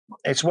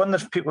 it's one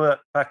that people are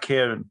back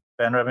here,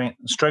 Ben, are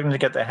struggling to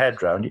get their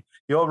head around.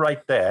 You're right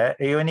there.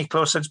 Are you any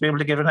closer to be able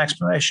to give an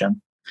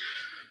explanation?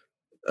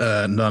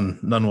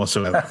 None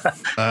whatsoever.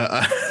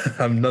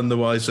 I'm none the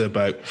wiser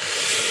about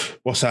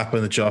what's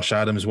happened to Josh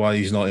Adams, why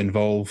he's not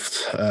involved.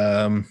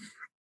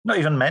 Not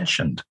even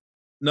mentioned.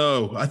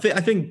 No, I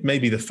think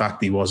maybe the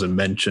fact he wasn't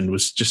mentioned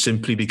was just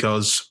simply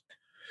because,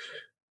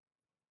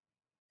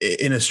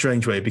 in a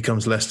strange way, it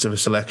becomes less of a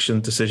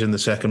selection decision the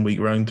second week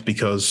round,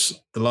 because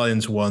the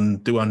Lions won,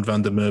 Duhan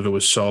van der Merwe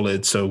was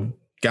solid, so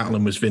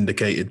Gatlin was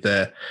vindicated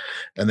there.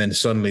 And then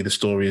suddenly the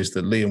story is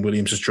that Liam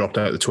Williams has dropped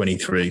out of the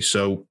 23.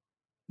 So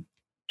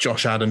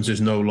Josh Adams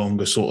is no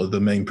longer sort of the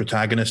main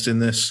protagonist in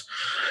this.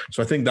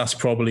 So I think that's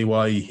probably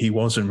why he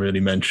wasn't really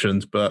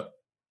mentioned. But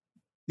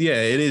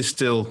yeah, it is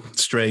still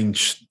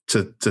strange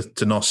to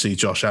not see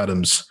Josh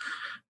Adams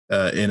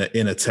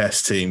in a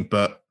test team.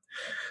 But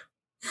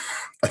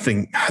I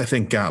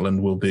think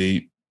Gatlin will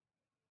be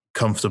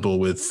comfortable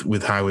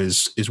with how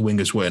his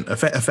wingers went.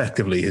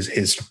 Effectively,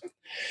 his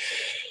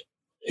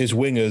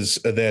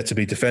wingers are there to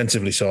be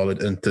defensively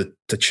solid and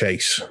to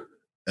chase.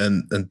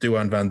 And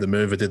Duhan van der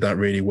Merwe did that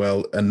really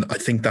well. And I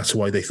think that's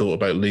why they thought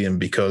about Liam,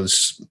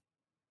 because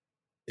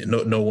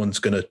no one's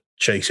going to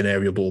chase an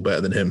aerial ball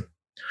better than him.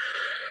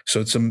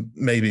 So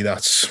maybe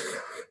that's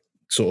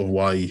sort of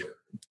why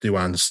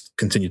Duhan's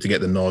continued to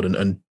get the nod,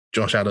 and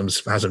Josh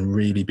Adams hasn't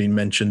really been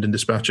mentioned in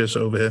dispatches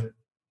over here.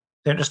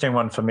 The interesting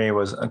one for me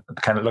was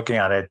kind of looking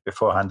at it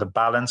beforehand, the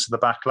balance of the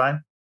back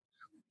line,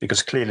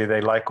 because clearly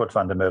they like what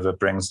Van der Merwe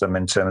brings them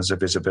in terms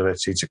of his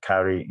ability to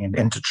carry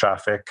into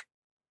traffic.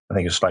 I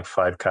think it's like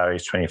 5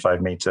 carries,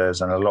 25 meters,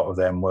 and a lot of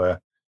them were,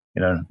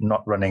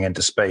 not running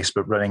into space,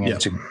 but running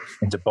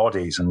into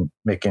bodies and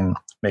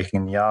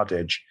making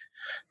yardage.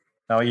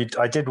 Now,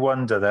 I did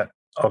wonder that,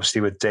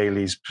 obviously, with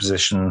Daly's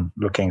position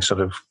looking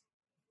sort of,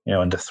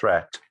 under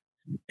threat,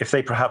 if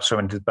they perhaps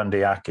went to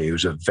Bundy Aki,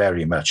 who's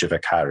very much of a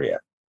carrier,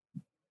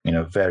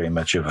 very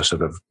much of a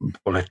sort of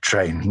bullet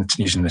train,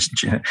 using this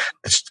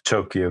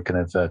Tokyo kind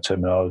of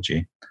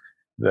terminology,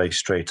 very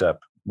straight up,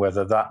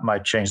 whether that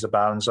might change the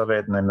balance of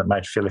it, and then it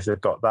might feel if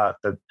they've got that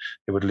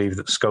it would leave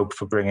the scope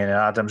for bringing in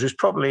Adams, who's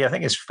probably, I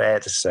think it's fair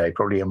to say,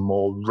 probably a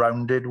more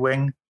rounded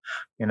wing,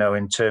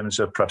 in terms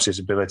of perhaps his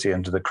ability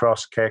under the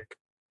cross kick,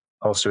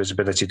 also his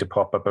ability to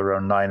pop up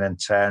around 9 and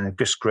 10,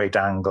 just great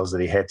angles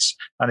that he hits,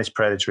 and his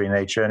predatory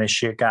nature and his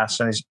sheer gas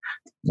and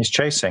his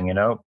chasing,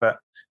 But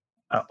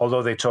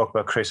although they talk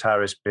about Chris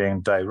Harris being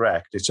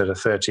direct, it's at a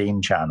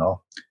 13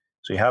 channel.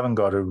 So you haven't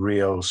got a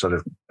real sort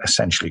of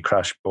essentially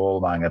crash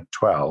ball man at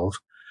 12.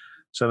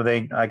 So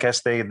I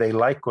guess they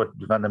like what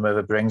Van der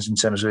Merwe brings in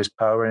terms of his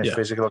power and his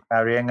physical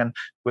carrying. And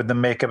with the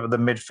makeup of the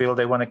midfield,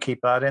 they want to keep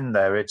that in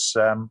there. It's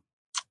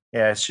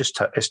it's just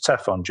it's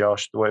tough on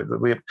Josh.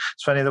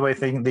 It's funny the way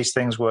these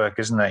things work,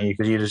 isn't it?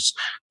 Because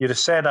you'd have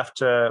said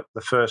after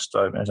the first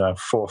 4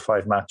 or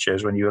 5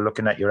 matches, when you were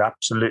looking at your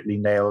absolutely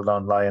nailed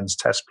on Lions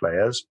test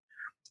players,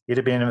 he'd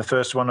have been in the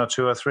first 1 or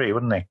 2 or 3,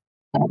 wouldn't he?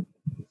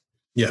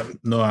 Yeah,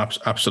 no,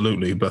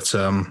 absolutely. But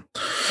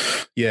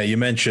you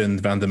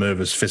mentioned Van der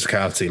Merwe's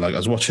physicality. Like, I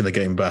was watching the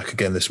game back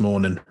again this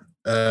morning,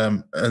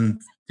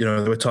 and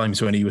there were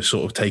times when he was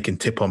sort of taking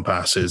tip-on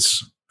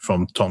passes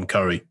from Tom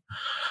Curry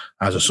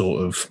as a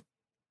sort of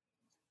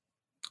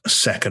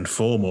second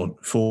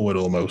forward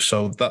almost.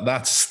 So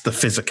that's the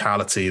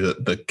physicality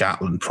that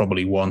Gatlin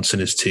probably wants in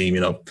his team.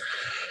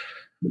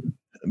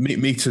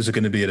 Meters are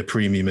going to be at a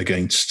premium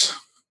against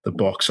the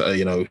box.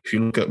 If you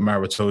look at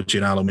Maritoji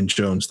and Alan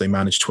Jones, they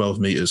manage 12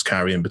 meters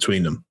carrying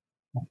between them.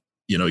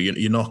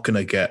 You're not going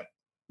to get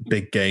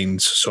big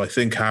gains. So I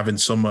think having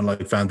someone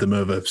like Van der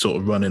Merwe sort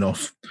of running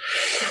off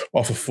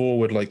a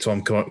forward like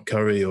Tom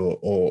Curry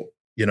or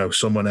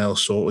someone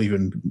else, or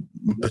even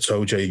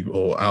Maritoji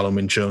or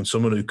Alan Jones,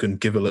 someone who can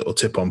give a little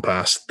tip-on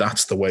pass,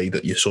 that's the way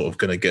that you're sort of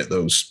going to get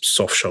those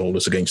soft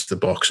shoulders against the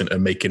box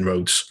and making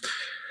roads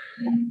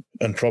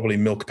and probably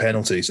milk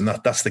penalties. And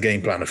that's the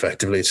game plan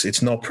effectively.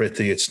 It's not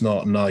pretty, it's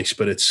not nice,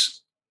 but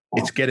it's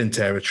getting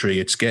territory,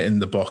 it's getting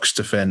the box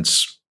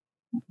defence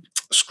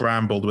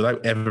scrambled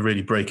without ever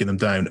really breaking them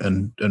down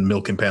and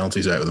milking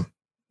penalties out of them.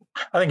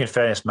 I think, in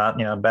fairness, Matt,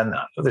 Ben,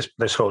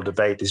 this whole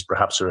debate is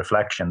perhaps a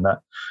reflection that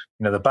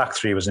the back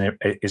three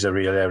is a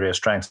real area of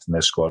strength in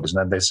this squad,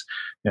 isn't it? There's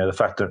the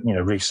fact that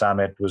Reece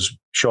Samet was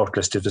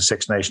shortlisted for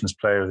Six Nations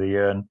Player of the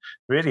Year and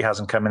really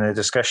hasn't come in a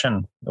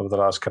discussion over the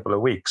last couple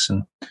of weeks.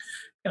 And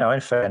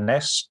in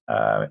fairness,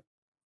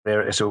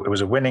 it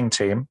was a winning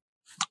team.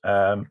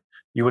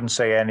 You wouldn't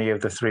say any of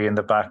the three in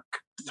the back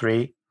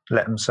three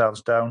let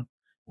themselves down.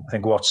 I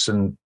think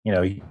Watson,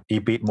 he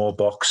beat more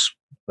box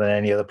than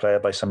any other player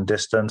by some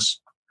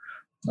distance.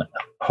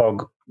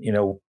 Hogg,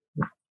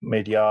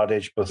 made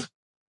yardage both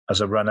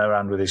as a runner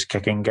and with his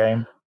kicking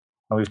game.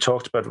 And we've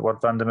talked about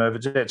what Van der Merwe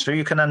did. So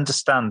you can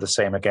understand the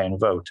same again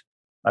vote.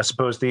 I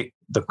suppose the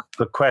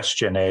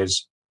question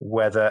is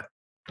whether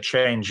a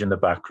change in the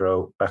back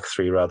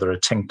three, a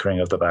tinkering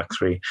of the back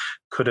three,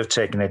 could have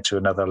taken it to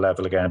another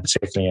level again,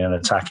 particularly in an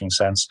attacking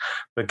sense.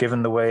 But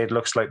given the way it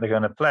looks like they're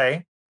going to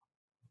play,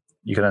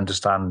 you can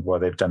understand why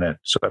they've done it.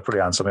 So I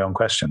probably answered my own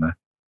question there.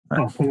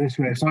 I'll put it this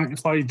way: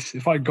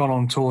 if I'd gone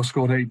on tour,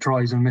 scored 8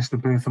 tries, and missed the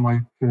birth of my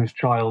first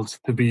child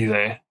to be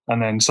there,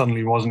 and then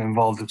suddenly wasn't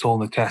involved at all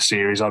in the Test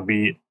series, I'd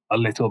be a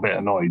little bit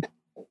annoyed.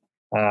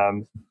 But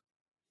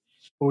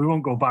we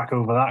won't go back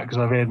over that because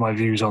I've heard my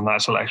views on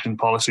that selection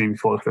policy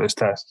before the first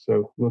Test.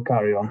 So we'll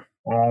carry on.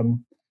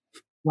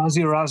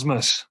 Rassie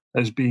Erasmus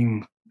has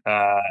been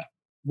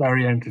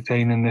very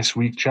entertaining this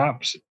week,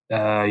 chaps.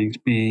 He's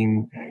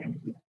been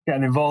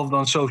getting involved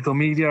on social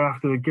media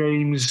after the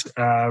games,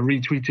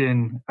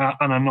 retweeting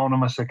an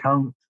anonymous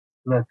account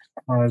that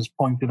has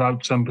pointed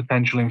out some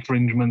potential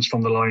infringements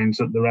from the Lions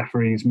that the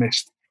referees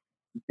missed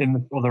in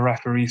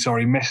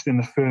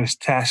the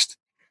first Test.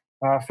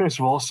 First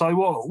of all, Si,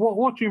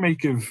 what do you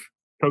make of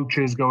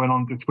coaches going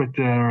on to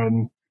Twitter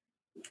and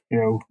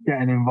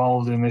getting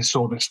involved in this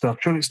sort of stuff?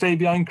 Should it stay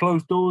behind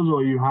closed doors, or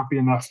are you happy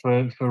enough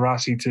for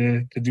Rassie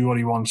to do what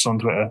he wants on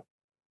Twitter?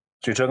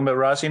 So you're talking about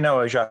Rassie now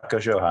or Jacques or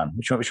Johan?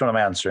 Which one am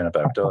I answering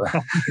about?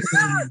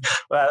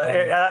 Well,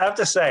 I have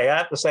to say,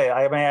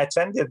 I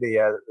attended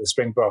the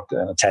Springbok.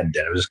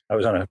 I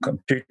was on a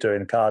computer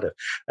in Cardiff.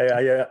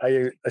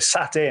 I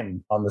sat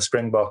in on the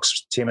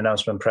Springboks team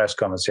announcement press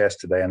conference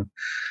yesterday and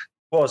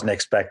wasn't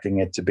expecting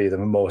it to be the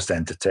most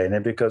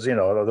entertaining because,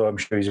 although I'm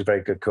sure he's a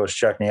very good coach,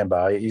 Jacques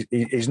Niamba,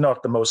 he's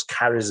not the most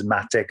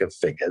charismatic of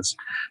figures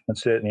and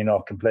certainly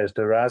not compared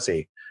to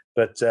Rassie.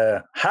 But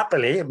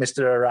happily, Mr.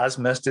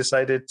 Erasmus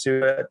decided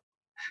to,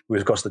 who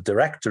was, of course, the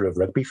director of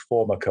rugby,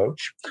 former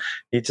coach,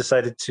 he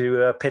decided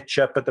to pitch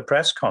up at the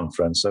press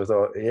conference. So I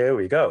thought, here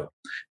we go.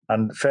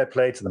 And fair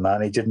play to the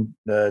man. He didn't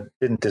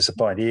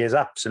disappoint. He is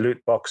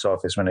absolute box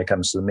office when it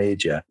comes to the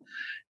media.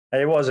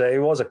 It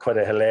was quite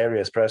a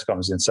hilarious press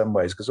conference in some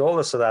ways because all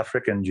the South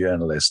African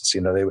journalists,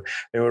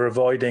 they were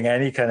avoiding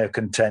any kind of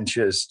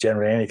contentious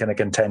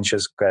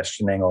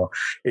questioning or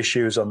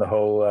issues on the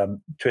whole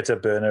Twitter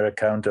burner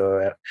account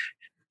or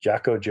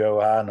Jack or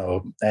Johan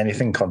or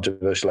anything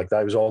controversial like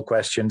that. It was all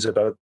questions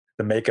about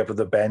the makeup of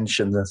the bench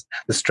and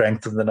the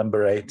strength of the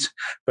number 8.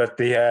 But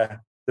the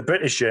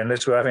British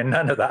journalists were having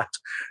none of that,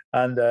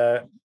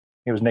 and.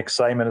 It was Nick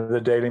Simon of the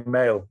Daily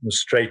Mail. It was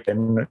straight in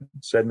and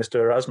said,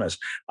 Mr. Erasmus,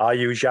 are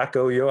you Jacques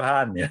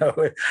Johan?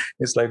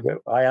 It's like,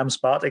 I am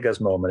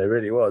Spartacus moment. It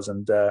really was.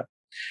 And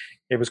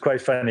it was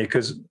quite funny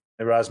because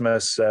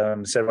Erasmus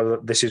said, well,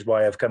 this is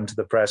why I've come to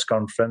the press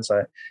conference.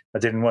 I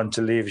didn't want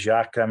to leave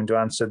Jacques having to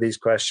answer these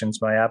questions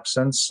in my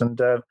absence. And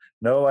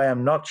no, I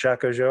am not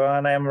Jacques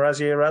Johan. I am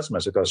Rassie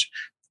Erasmus. Of course,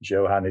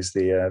 Johan is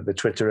the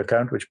Twitter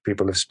account, which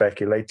people have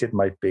speculated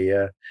might be...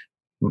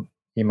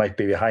 he might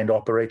be behind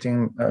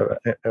operating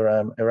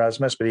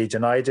Erasmus, but he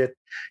denied it.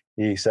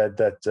 He said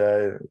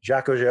that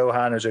Jacques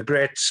Johan is a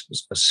great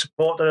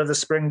supporter of the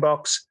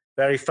Springboks,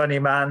 very funny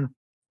man.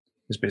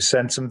 He's been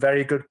sent some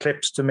very good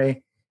clips to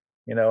me.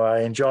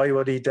 I enjoy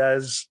what he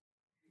does,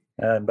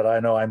 but I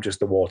know I'm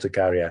just a water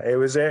carrier. It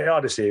was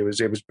honestly, it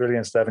was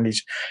brilliant stuff, and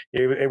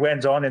it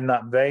went on in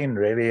that vein.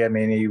 Really, I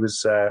mean, he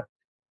was.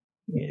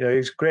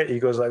 He's great. He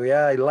goes like,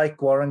 yeah, I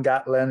like Warren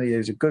Gatland.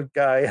 He's a good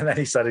guy. And then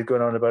he started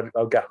going on about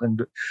how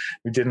Gatland,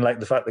 we didn't like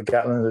the fact that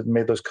Gatland had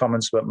made those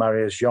comments about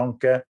Marius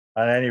Jonker.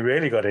 And then he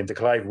really got into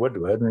Clive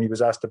Woodward, and he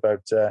was asked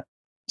about Sir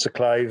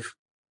Clive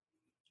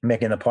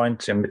making a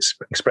point and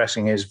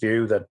expressing his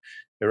view that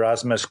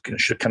Erasmus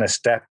should kind of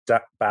step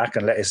back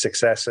and let his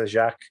successor,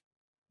 Jacques,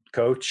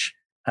 coach.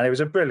 And it was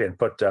a brilliant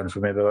put down for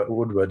me about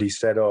Woodward. He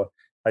said,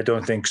 I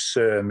don't think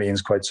sir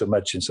means quite so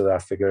much in South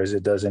Africa as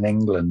it does in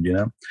England,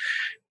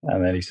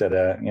 And then he said,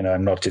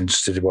 I'm not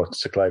interested in what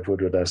Sir Clive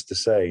Woodward has to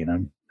say,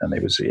 And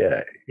it was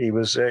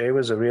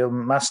a real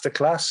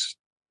masterclass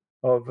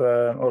of,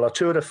 a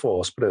tour de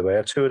force, put it away,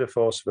 a tour de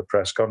force of a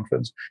press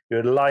conference. You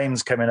had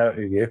lines coming out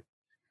of you,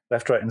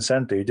 left, right, and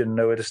centre. You didn't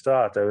know where to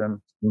start.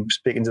 I'm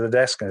speaking to the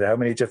desk and say, how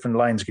many different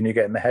lines can you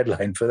get in the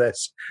headline for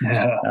this?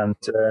 Yeah. And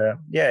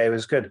it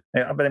was good.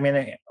 But I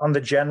mean, on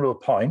the general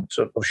point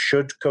of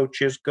should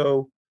coaches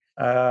go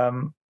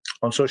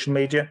on social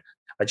media,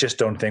 I just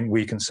don't think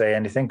we can say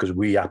anything because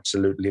we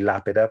absolutely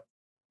lap it up.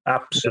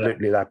 Lap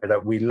it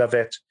up. We love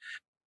it.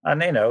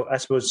 And, I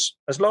suppose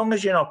as long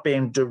as you're not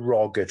being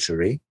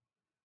derogatory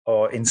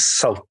or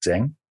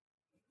insulting,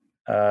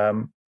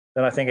 then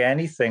I think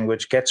anything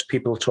which gets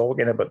people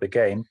talking about the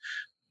game,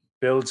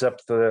 builds up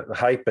the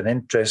hype and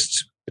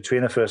interest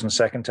between the first and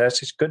second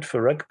test, it's good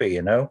for rugby,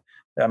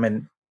 I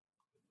mean,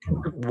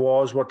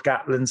 was what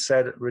Gatlin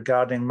said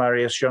regarding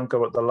Marius Jonker,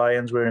 what the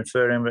Lions were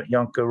inferring with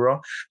Jonker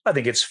wrong? I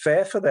think it's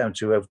fair for them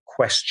to have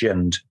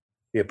questioned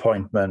the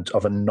appointment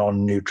of a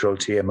non-neutral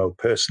TMO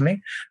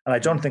personally. And I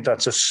don't think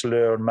that's a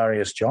slur on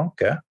Marius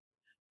Jonker.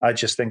 I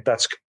just think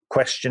that's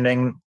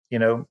questioning,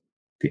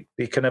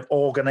 the kind of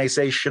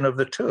organization of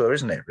the tour,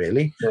 isn't it,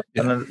 really? Yeah.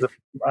 And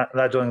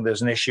I don't think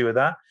there's an issue with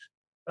that.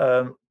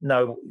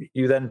 Now,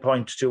 you then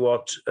point to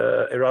what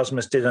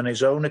Erasmus did on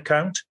his own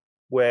account,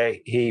 where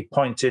he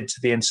pointed to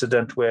the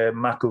incident where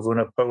Mako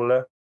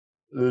Vunipola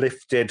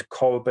lifted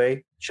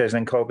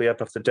Cheslin Colby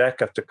up off the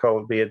deck after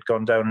Colby had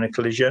gone down in a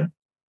collision.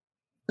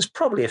 It's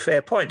probably a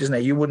fair point, isn't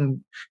it? You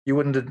wouldn't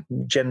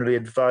generally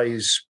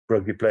advise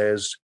rugby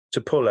players to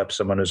pull up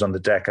someone who's on the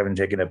deck having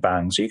taken a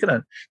bang. So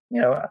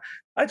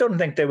I don't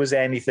think there was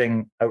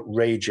anything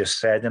outrageous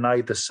said on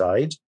either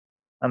side.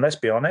 And let's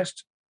be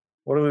honest,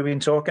 what have we been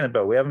talking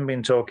about? We haven't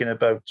been talking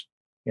about,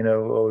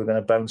 we're going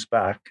to bounce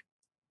back.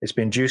 It's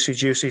been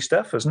juicy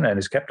stuff, hasn't it? And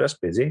it's kept us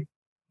busy.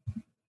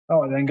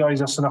 Oh, and then guys,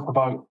 that's enough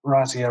about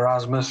Rassie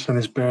Erasmus and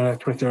his burner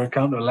Twitter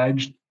account,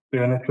 alleged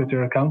burner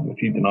Twitter account, which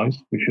he denies.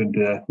 We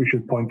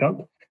should point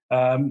out.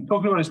 Talking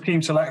about his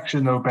team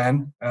selection, though,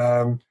 Ben,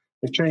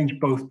 they changed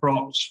both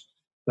props.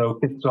 So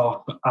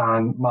Kitsoff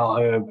and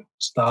Malherbe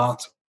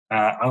start,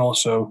 and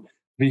also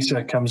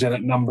Visa comes in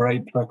at number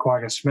 8 for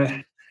Quagga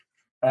Smith.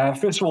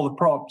 First of all, the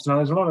props. Now,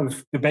 there's a lot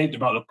of debate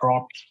about the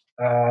props.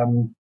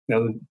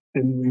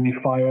 Didn't really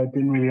fire,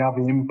 didn't really have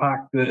the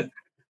impact that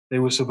they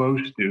were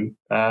supposed to.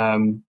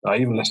 I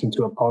even listened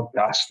to a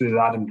podcast with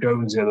Adam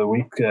Jones the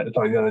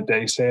other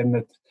day, saying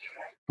that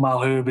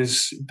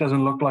Malherbe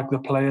doesn't look like the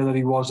player that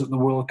he was at the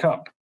World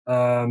Cup.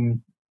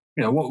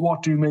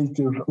 What do you make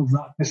of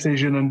that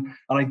decision? And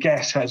I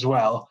guess as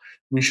well,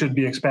 we should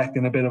be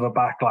expecting a bit of a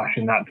backlash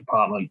in that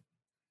department.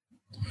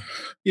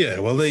 Yeah,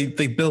 well, they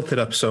built it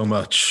up so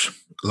much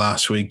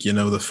last week,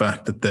 the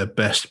fact that their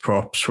best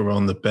props were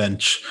on the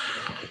bench.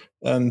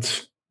 And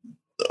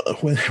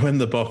when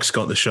the box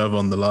got the shove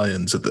on the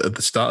Lions at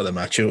the start of the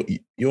match,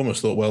 you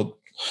almost thought, well,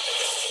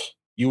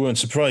 you weren't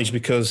surprised,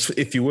 because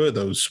if you were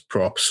those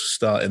props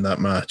starting that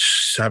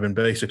match, having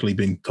basically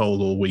been told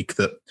all week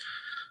that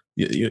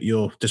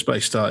you're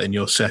despite starting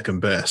your second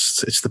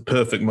best, it's the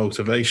perfect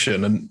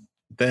motivation. And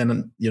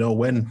then,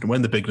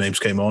 when the big names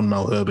came on,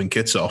 Malherbe and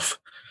Kitsoff,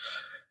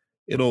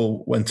 it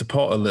all went to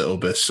pot a little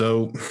bit.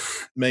 So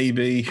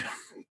maybe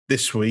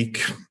this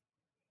week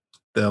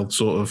they'll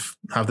sort of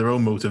have their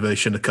own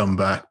motivation to come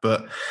back.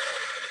 But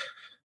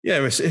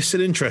yeah, it's an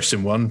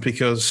interesting one,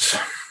 because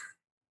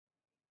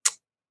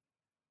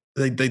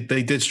they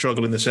did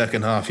struggle in the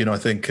second half. I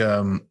think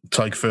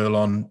Tyke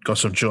Furlong got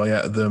some joy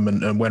out of them.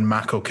 And when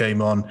Mako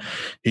came on,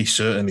 he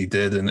certainly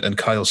did. And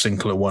Kyle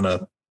Sinclair won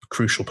a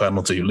crucial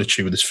penalty,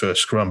 literally with his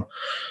first scrum.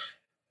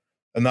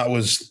 And that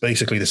was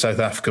basically the South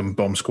African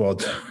bomb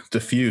squad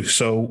diffuse.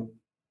 So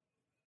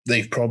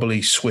they've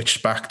probably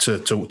switched back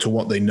to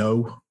what they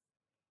know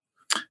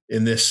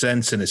in this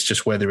sense, and it's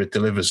just whether it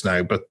delivers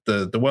now. But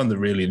the one that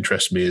really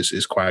interests me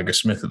is Quagga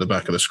Smith at the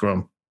back of the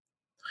scrum,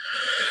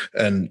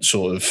 and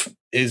sort of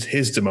his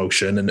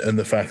demotion and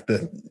the fact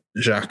that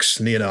Jacques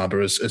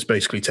Nienaber has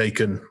basically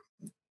taken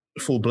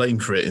full blame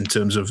for it in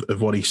terms of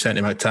what he sent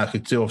him out tactically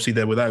to do. Obviously,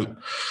 they're without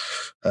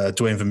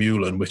Dwayne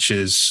Vermeulen, which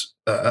is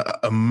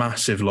a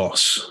massive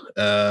loss.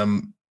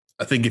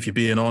 I think if you're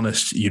being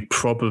honest, you'd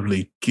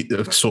probably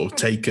sort of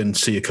taken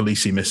Sia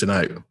Khaleesi missing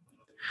out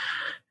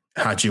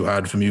had you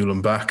had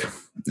Vermeulen back,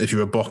 if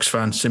you're a Box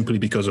fan, simply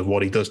because of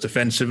what he does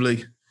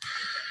defensively.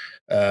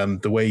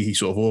 The way he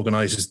sort of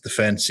organises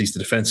defence, he's the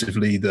defensive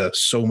leader.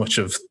 So much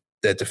of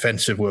their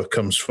defensive work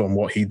comes from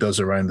what he does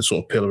around the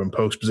sort of pillar and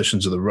post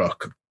positions of the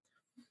ruck.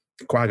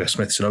 Quagga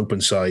Smith's an open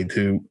side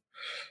who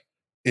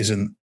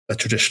isn't a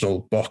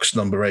traditional box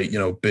number 8,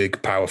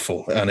 big,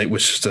 powerful. And it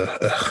was just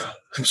a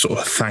sort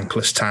of a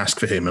thankless task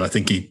for him. And I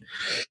think he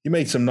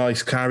made some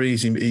nice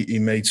carries. He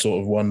made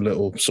sort of one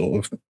little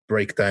sort of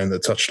breakdown the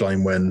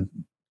touchline when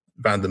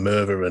Van der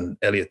Merwe and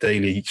Elliot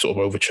Daly sort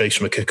of overchased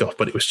from a kickoff,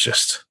 but it was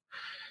just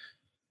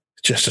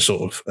a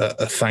sort of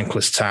a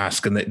thankless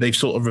task. And they've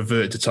sort of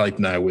reverted to type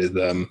now with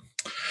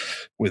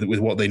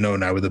what they know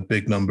now with a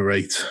big number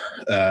 8.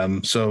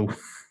 So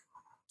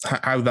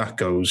how that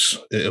goes,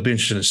 it'll be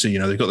interesting to see.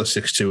 They've got the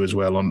 6'2" as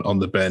well on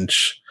the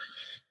bench.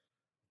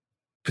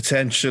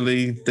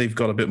 Potentially, they've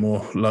got a bit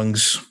more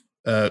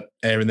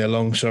air in their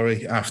lungs,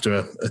 after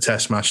a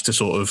test match to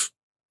sort of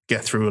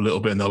get through a little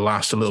bit, and they'll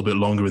last a little bit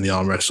longer in the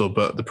arm wrestle.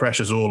 But the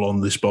pressure's all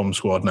on this bomb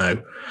squad now,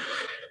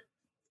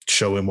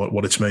 showing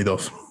what it's made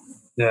of.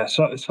 Yeah,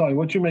 sorry,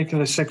 what do you make of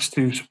the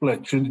 6-2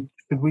 split? Should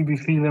we be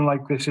feeling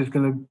like this is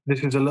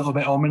a little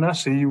bit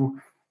ominous? Are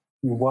you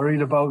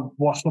worried about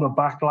what sort of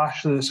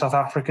backlash the South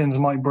Africans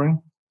might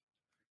bring?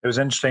 It was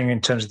interesting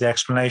in terms of the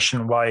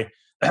explanation why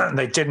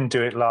they didn't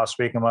do it last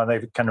week and why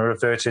they've kind of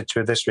reverted to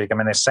it this week. I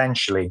mean,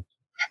 essentially,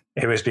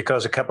 It was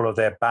because a couple of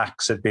their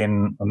backs had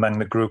been among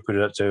the group who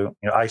had to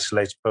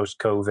isolate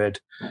post-COVID,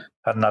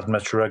 hadn't had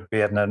much rugby,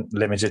 hadn't had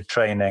limited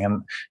training,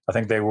 and I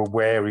think they were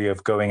wary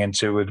of going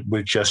into it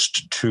with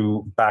just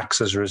two backs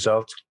as a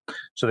result.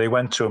 So they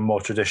went to a more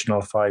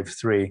traditional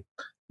 5-3.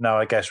 Now,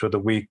 I guess with a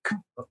week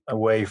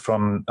away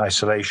from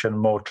isolation,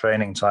 more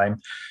training time,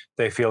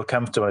 they feel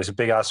comfortable. It's a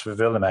big ask for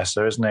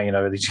Villemester, isn't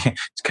it?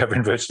 It's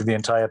covering virtually the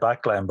entire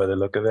backline by the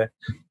look of it.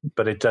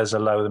 But it does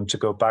allow them to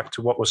go back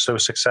to what was so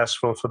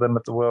successful for them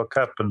at the World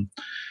Cup. And,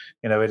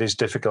 it is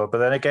difficult. But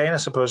then again, I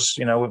suppose,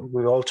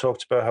 we all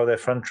talked about how their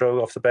front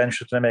row off the bench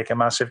was going to make a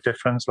massive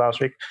difference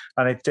last week.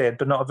 And it did,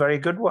 but not a very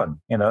good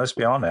one, let's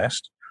be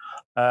honest.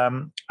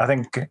 I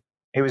think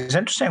it was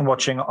interesting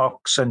watching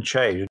Ox and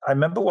Che. I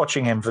remember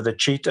watching him for the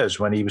Cheetahs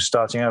when he was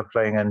starting out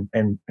playing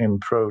in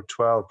Pro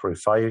 12,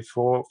 probably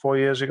 4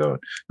 years ago.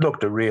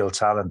 Looked a real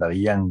talent, that a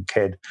young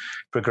kid,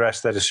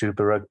 progressed there to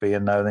Super Rugby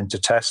and now then to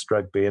Test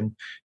Rugby, and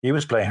he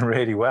was playing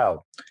really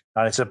well.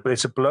 And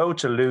it's a blow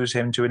to lose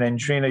him to an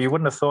injury. You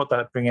wouldn't have thought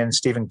that bringing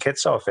Stephen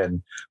Kitsoff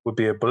in would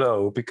be a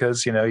blow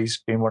because,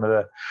 he's been one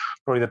of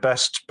probably the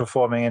best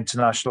performing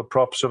international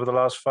props over the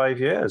last 5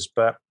 years.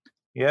 But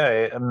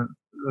yeah,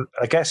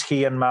 I guess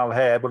he and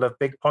Malher will have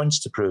big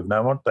points to prove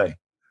now, won't they?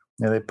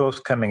 They're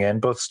both coming in,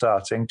 both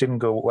starting. Didn't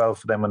go well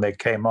for them when they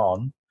came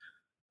on.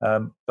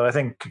 But I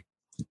think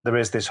there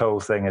is this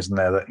whole thing, isn't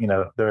there,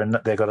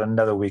 that, they've got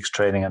another week's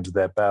training under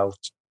their belt.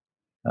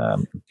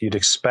 You'd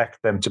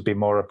expect them to be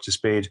more up to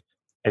speed.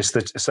 It's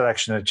the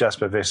selection of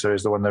Jasper Visser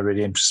is the one that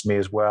really interests me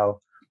as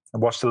well. I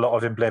watched a lot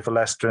of him play for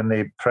Leicester in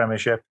the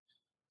Premiership.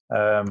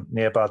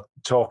 Nearby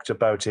talked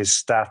about his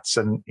stats,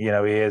 and, he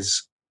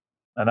is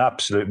an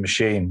absolute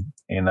machine.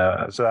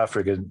 South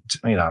Africa,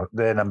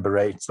 they're number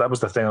 8. That was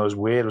the thing that was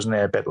weird, wasn't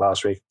it, a bit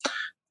last week?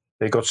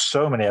 They got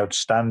so many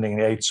outstanding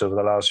 8s over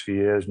the last few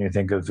years. And you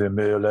think of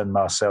Vermeulen,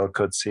 Marcel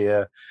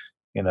Coetzee,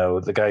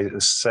 the guy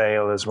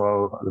Sale as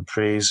well, the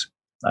Pries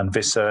and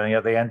Visser, and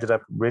yet they ended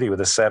up really with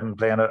a 7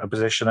 playing a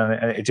position,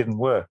 and it didn't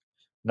work.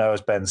 Now,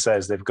 as Ben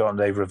says, they've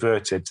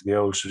reverted to the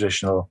old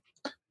traditional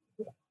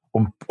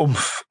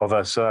oomph of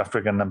a South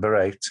African number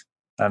 8,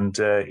 and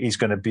he's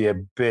going to be a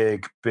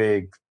big,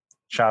 big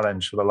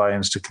challenge for the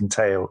Lions to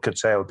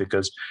curtail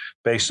because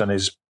based on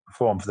his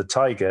form for the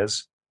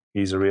Tigers,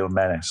 he's a real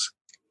menace.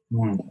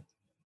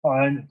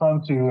 And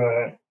time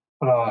to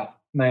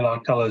nail our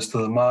colours to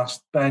the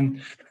mast.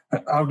 Ben,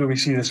 how do we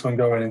see this one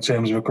going in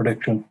terms of a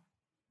prediction?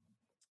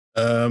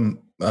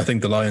 I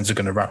think the Lions are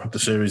going to wrap up the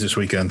series this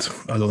weekend.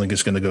 I don't think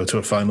it's going to go to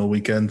a final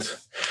weekend.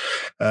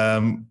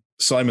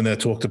 Simon there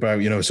talked about,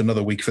 it's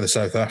another week for the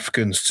South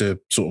Africans to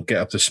sort of get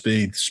up to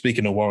speed.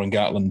 Speaking of Warren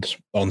Gatland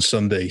on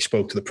Sunday, he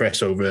spoke to the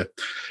press over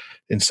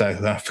in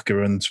South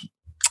Africa, and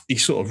he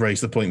sort of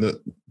raised the point that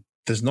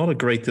there's not a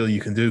great deal you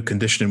can do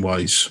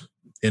conditioning-wise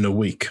in a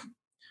week.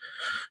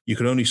 You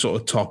can only sort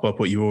of top up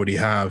what you already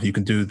have. You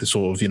can do the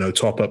sort of,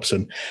 top-ups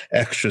and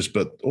extras,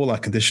 but all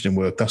that conditioning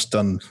work, that's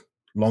done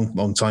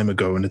long time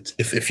ago. And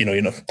if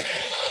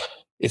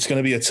it's going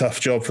to be a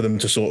tough job for them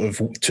to sort of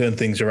turn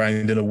things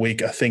around in a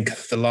week. I think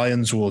the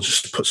Lions will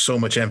just put so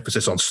much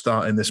emphasis on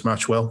starting this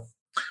match well.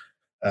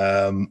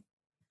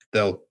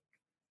 They'll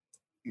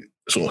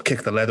sort of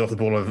kick the lead off the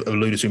ball, I've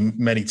alluded to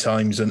many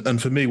times.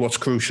 And for me, what's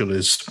crucial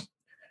is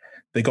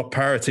they got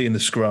parity in the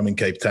scrum in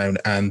Cape Town,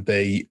 and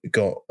they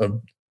got a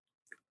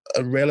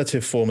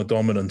relative form of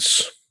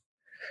dominance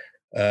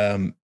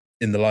in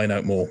the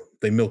line-out more.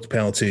 They milked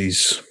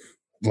penalties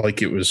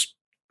like it was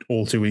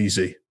all too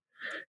easy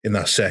in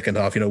that second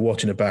half.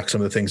 Watching it back,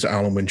 some of the things that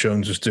Alan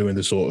Wynne-Jones was doing,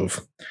 the sort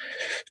of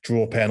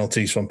draw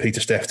penalties from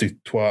Peter Steph to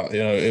Twat,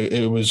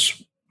 it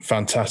was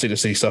fantastic to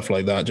see stuff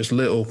like that. Just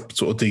little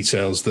sort of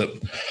details that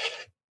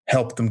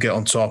helped them get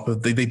on top.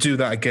 They do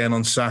that again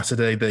on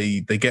Saturday.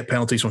 They get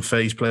penalties from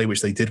phase play,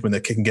 which they did when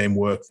their kicking game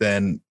worked.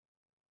 Then,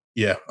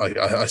 yeah,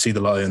 I see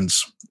the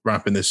Lions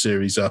wrapping this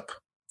series up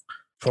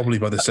probably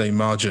by the same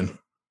margin.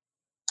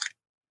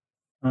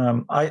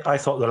 I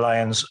thought the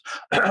Lions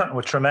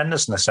were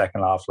tremendous in the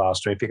second half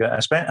last week,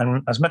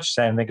 and as much as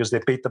anything, because they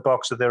beat the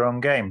Boks at their own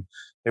game.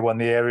 They won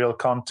the aerial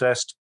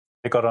contest.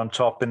 They got on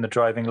top in the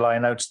driving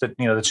lineouts. That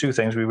the two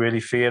things we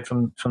really feared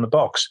from the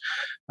Boks,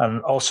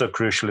 and also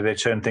crucially, they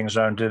turned things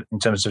around in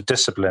terms of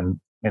discipline.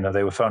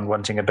 They were found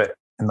wanting a bit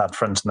in that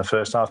front in the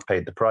first half,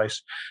 paid the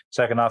price.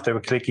 Second half, they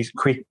were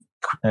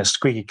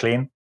squeaky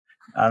clean,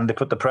 and they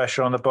put the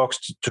pressure on the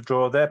Boks to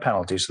draw their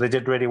penalties. So they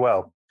did really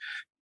well.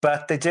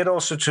 But they did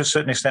also, to a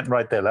certain extent,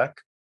 ride their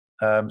luck.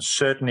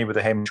 Certainly with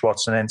the Hamish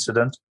Watson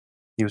incident,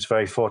 he was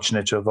very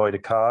fortunate to avoid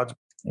a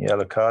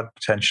yellow card,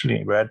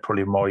 potentially red,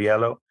 probably more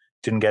yellow.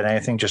 Didn't get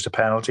anything, just a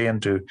penalty,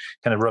 and to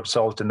kind of rub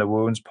salt in the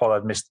wounds,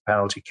 Pollard missed the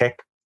penalty kick.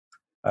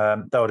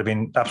 That would have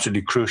been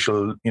absolutely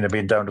crucial,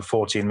 being down to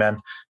 14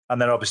 men.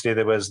 And then obviously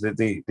there was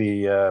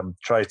the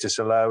tries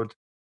disallowed.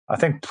 I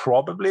think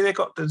probably they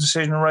got the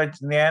decision right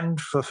in the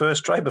end for the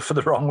first try, but for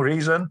the wrong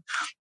reason.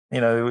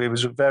 Whether it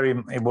was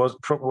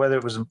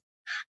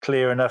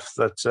clear enough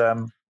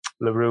that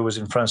LaRue was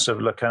in front of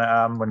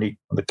Lecanam when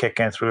the kick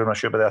came through, I'm not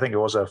sure, but I think it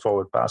was a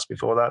forward pass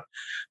before that.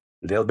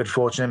 A little bit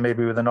fortunate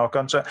maybe with the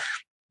knock-on. So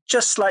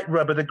just slight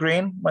rub of the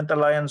green went the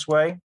Lions'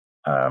 way.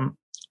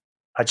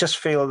 I just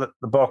feel that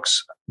the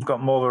Boks have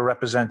got more of a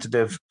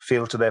representative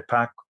feel to their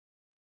pack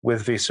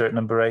with V-cert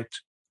number 8.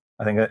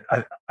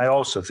 I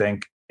also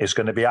think it's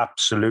going to be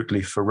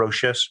absolutely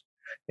ferocious.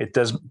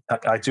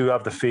 I do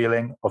have the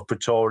feeling of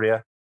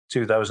Pretoria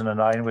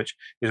 2009, which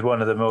is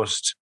one of the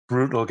most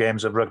brutal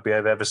games of rugby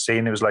I've ever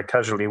seen. It was like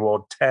Casualty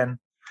Ward 10.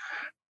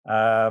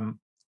 I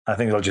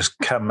think they'll just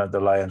come at the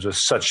Lions with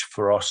such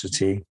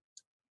ferocity.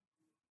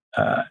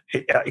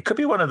 It could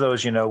be one of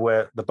those,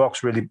 where the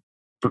Boks really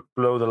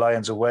blow the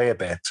Lions away a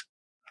bit,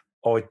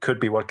 or it could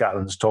be what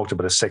Gatland's talked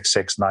about, a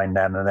 6-6,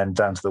 9-9, and then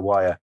down to the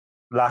wire.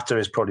 Latter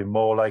is probably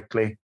more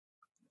likely.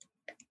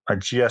 I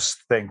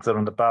just think that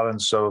on the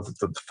balance of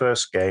the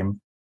first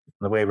game,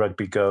 the way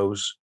rugby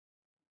goes,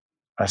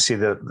 I see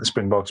the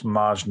Springboks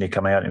marginally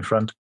coming out in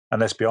front. And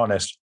let's be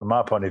honest, from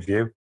our point of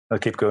view, they'll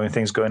keep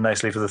things going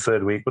nicely for the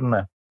third week, wouldn't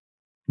they?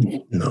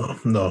 No.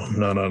 I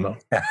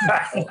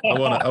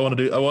want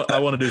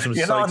to do some.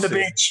 You're not on the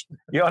beach.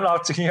 You're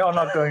not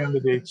going on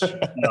the beach.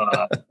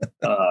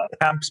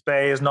 Camps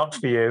Bay is not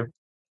for you.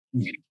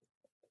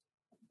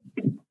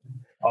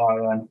 All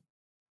right, then.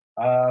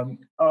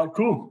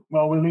 Cool.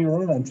 Well, we'll leave it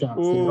there then, Chance.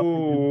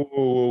 Whoa.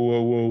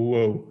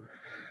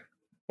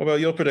 What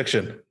about your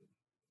prediction?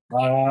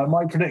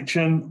 My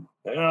prediction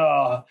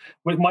was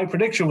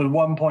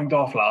 1 point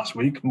off last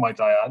week,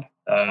 might I add,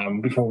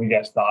 before we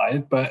get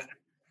started. But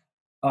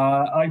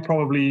I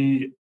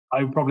probably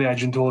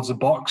edging towards the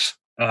Boks.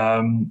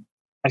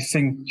 I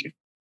think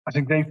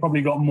they've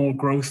probably got more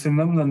growth in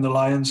them than the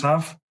Lions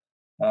have.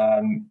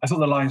 I thought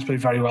the Lions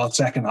played very well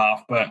second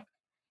half, but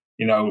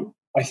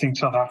I think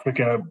South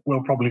Africa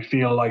will probably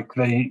feel like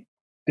they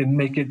didn't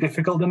make it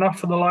difficult enough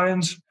for the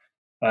Lions.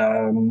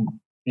 I'm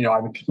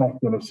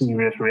expecting a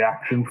serious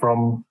reaction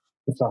from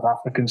the South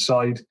African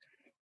side.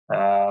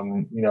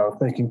 If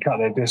they can cut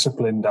their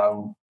discipline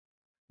down,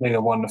 they'd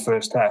have won the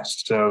first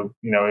test. So,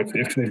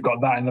 if they've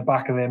got that in the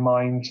back of their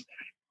minds,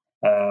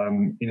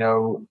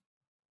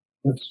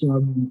 it's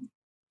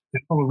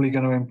probably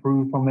going to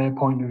improve from their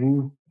point of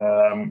view.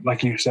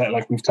 Like you said,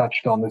 like we've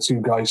touched on, the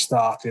two guys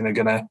starting are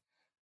going to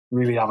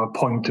really have a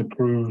point to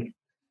prove.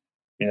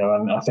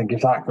 And I think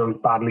if that goes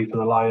badly for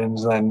the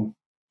Lions, then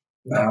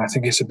I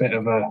think it's a bit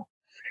of an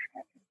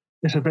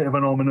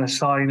ominous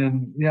sign.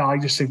 And I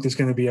just think there's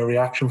going to be a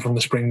reaction from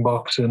the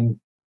Springboks, and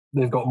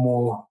they've got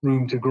more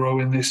room to grow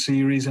in this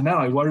series. And now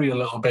I worry a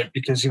little bit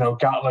because,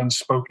 Gatland's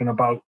spoken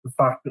about the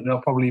fact that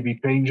there'll probably be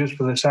changes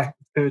for the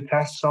third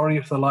test,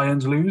 if the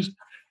Lions lose.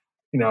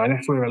 And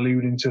if we're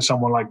alluding to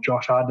someone like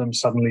Josh Adams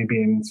suddenly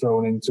being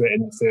thrown into it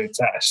in the third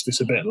test, it's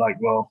a bit like,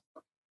 well,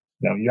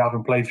 you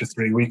haven't played for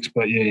 3 weeks,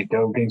 but here you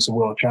go against the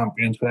world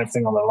champions with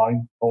everything on the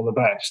line. All the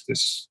best.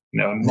 It's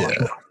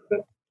the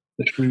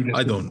shrewdest.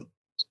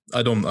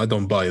 I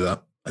don't buy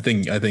that. I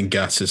think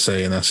Gas is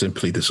saying that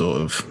simply to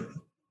sort of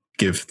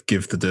give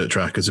the dirt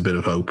trackers a bit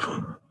of hope.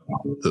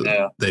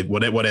 They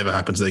whatever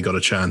happens, they got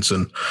a chance,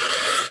 and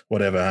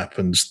whatever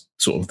happens,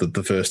 sort of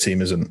the first team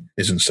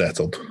isn't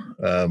settled.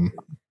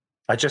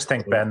 I just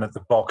think, Ben, that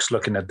the Boks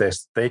looking at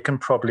this, they can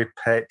probably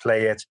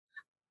play it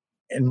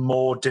in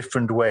more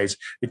different ways.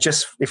 It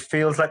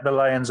feels like the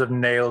Lions have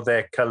nailed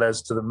their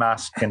colours to the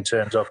mask in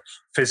terms of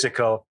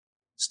physical,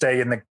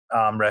 stay in the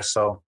arm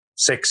wrestle,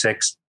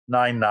 6-6,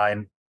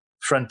 9-9,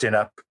 fronting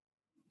up.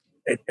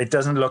 It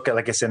doesn't look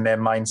like it's in their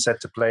mindset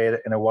to play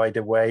it in a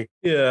wider way.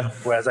 Yeah.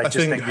 Whereas I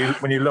think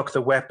when you look at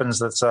the weapons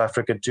that South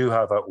Africa do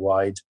have out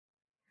wide,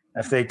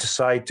 if they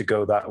decide to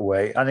go that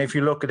way, and if you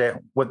look at it,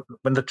 when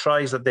the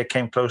tries that they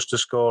came close to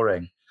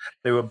scoring,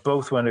 they were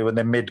both when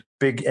they made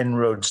big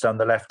inroads down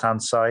the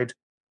left-hand side.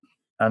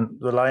 And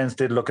the Lions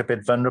did look a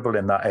bit vulnerable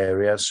in that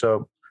area.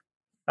 So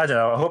I don't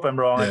know. I hope I'm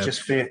wrong. Yeah.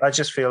 I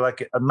just feel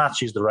like a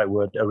match is the right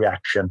word, a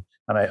reaction.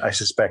 And I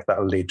suspect that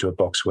will lead to a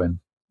Boks win.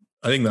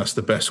 I think that's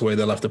the best way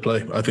they'll have to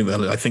play. I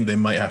think they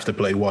might have to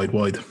play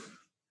wide.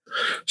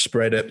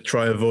 Spread it,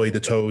 try avoid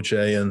the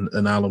Toje and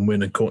Alan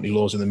Wynne and Courtney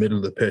Laws in the middle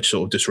of the pitch,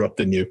 sort of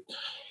disrupting you.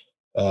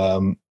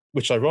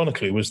 Which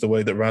ironically was the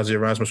way that Rassie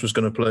Erasmus was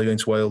going to play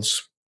against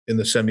Wales in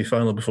the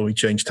semi-final before he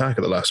changed tack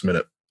at the last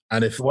minute.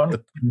 And if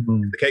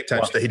the Cape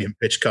Town Stadium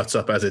pitch cuts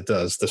up as it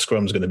does, the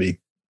scrum's going to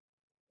be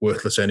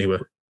worthless anyway.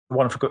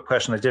 One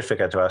question I did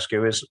forget to ask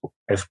you is,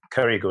 if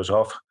Curry goes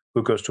off,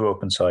 who goes to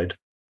open side?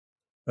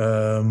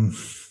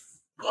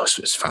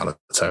 It's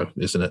Faletau,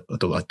 isn't it? I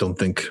don't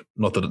think.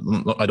 Not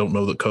that I don't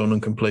know that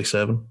Conan can play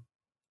 7.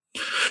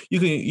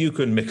 You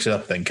can mix it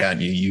up then,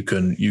 can't you? You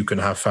can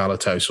have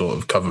Faletau sort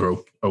of cover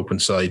open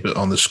side, but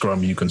on the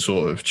scrum you can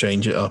sort of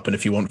change it up. And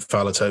if you want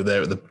Faletau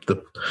there at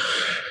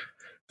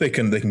they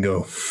can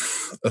go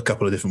a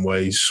couple of different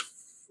ways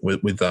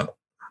with that.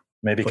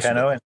 Maybe Ken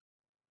Owen.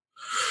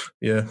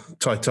 Yeah,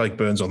 Tyke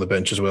Burns on the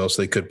bench as well,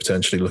 so they could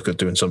potentially look at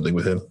doing something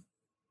with him.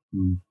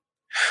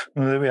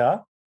 Well, there we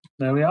are.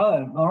 There we are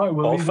then. All right.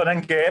 All fun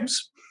and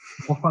games.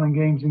 All fun and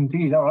games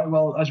indeed. All right.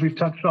 Well, as we've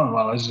touched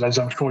on, as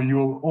I'm sure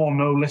you all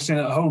know, listening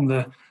at home,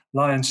 the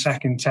Lions'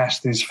 second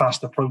test is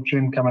fast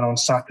approaching, coming on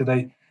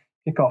Saturday.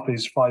 Kickoff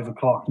is 5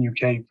 o'clock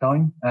UK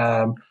time.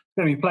 There'll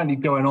be plenty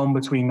going on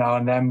between now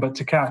and then, but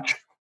to catch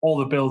all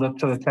the build-up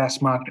to the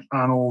test match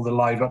and all the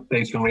live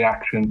updates and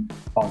reaction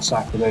on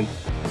Saturday,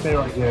 stay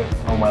right here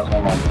on Wales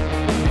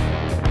Online.